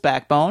Devil's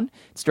Backbone.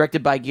 It's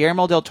directed by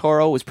Guillermo del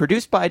Toro, was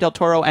produced by del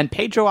Toro and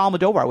Pedro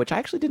Almodovar, which I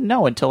actually didn't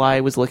know until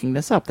I was looking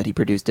this up, that he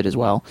produced it as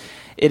well.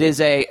 It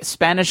is a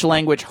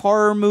Spanish-language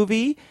horror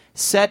movie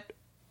set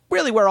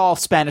really where all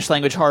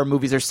Spanish-language horror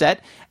movies are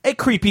set, a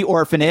creepy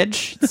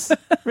orphanage. It's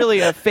really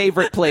a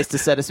favorite place to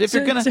set us. If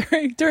you're gonna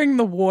during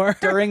the war,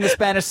 during the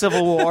Spanish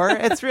Civil War,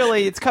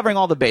 it's covering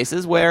all the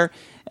bases. Where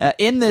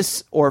in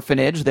this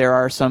orphanage there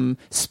are some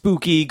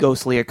spooky,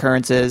 ghostly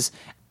occurrences.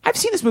 I've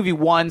seen this movie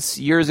once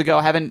years ago.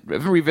 Haven't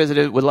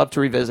revisited it. Would love to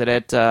revisit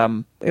it.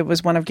 It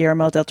was one of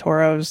Guillermo del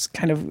Toro's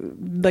kind of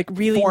like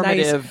really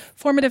nice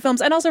formative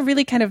films, and also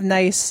really kind of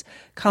nice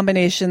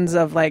combinations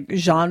of like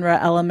genre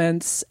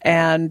elements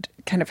and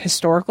kind of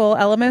historical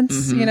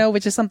elements.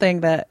 Which is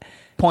something that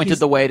pointed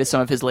the way to some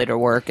of his later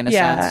work in a sense.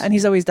 Yeah, and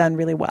he's always done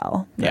really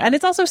well. Yeah. And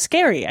it's also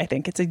scary. I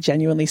think it's a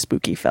genuinely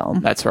spooky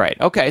film. That's right.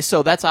 Okay,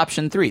 so that's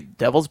option 3,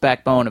 Devil's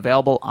Backbone,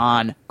 available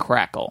on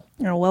Crackle.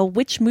 Well,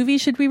 which movie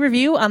should we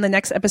review on the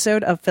next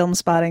episode of Film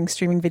Spotting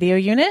Streaming Video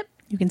Unit?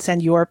 You can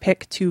send your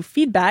pick to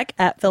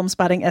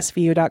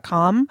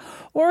feedback@filmspottingsvu.com,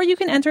 or you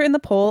can enter in the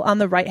poll on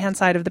the right-hand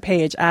side of the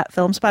page at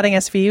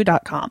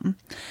filmspottingsvu.com.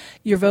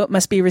 Your vote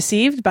must be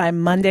received by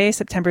Monday,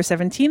 September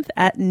 17th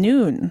at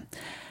noon.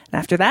 And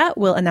after that,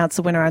 we'll announce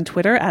the winner on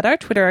Twitter at our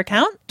Twitter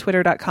account,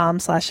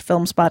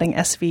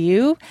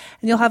 twitter.com/filmspottingsvu.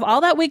 And you'll have all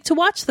that week to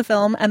watch the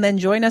film and then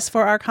join us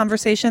for our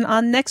conversation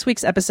on next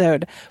week's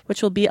episode,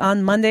 which will be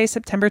on Monday,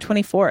 September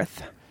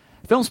 24th.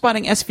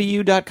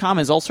 FilmspottingSVU.com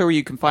is also where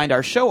you can find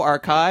our show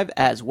archive,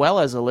 as well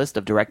as a list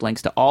of direct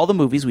links to all the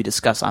movies we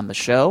discuss on the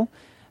show.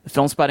 The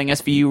Filmspotting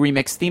SVU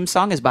remix theme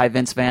song is by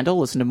Vince Vandal.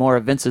 Listen to more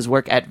of Vince's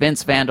work at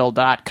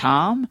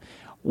vincevandal.com.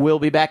 We'll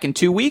be back in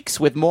 2 weeks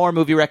with more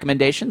movie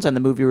recommendations and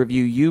the movie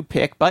review you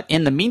pick. But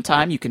in the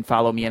meantime, you can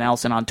follow me and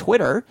Allison on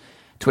Twitter,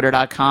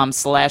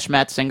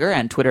 twitter.com/Matt Singer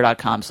and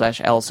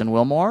twitter.com/Allison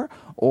Wilmore.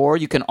 Or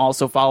you can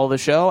also follow the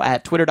show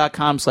at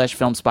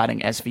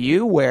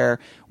twitter.com/FilmspottingSVU, where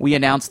we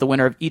announce the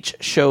winner of each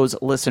show's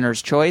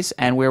listener's choice,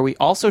 and where we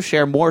also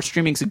share more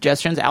streaming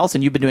suggestions.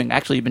 Allison, you've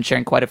been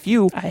sharing quite a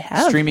few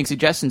streaming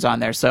suggestions on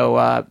there.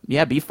 So,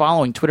 be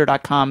following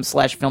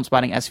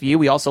twitter.com/FilmspottingSVU.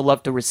 We also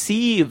love to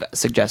receive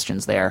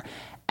suggestions there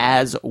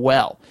as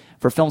well.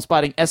 For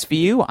Filmspotting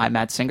SVU, I'm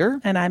Matt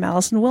Singer. And I'm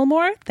Allison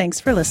Wilmore.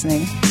 Thanks for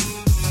listening.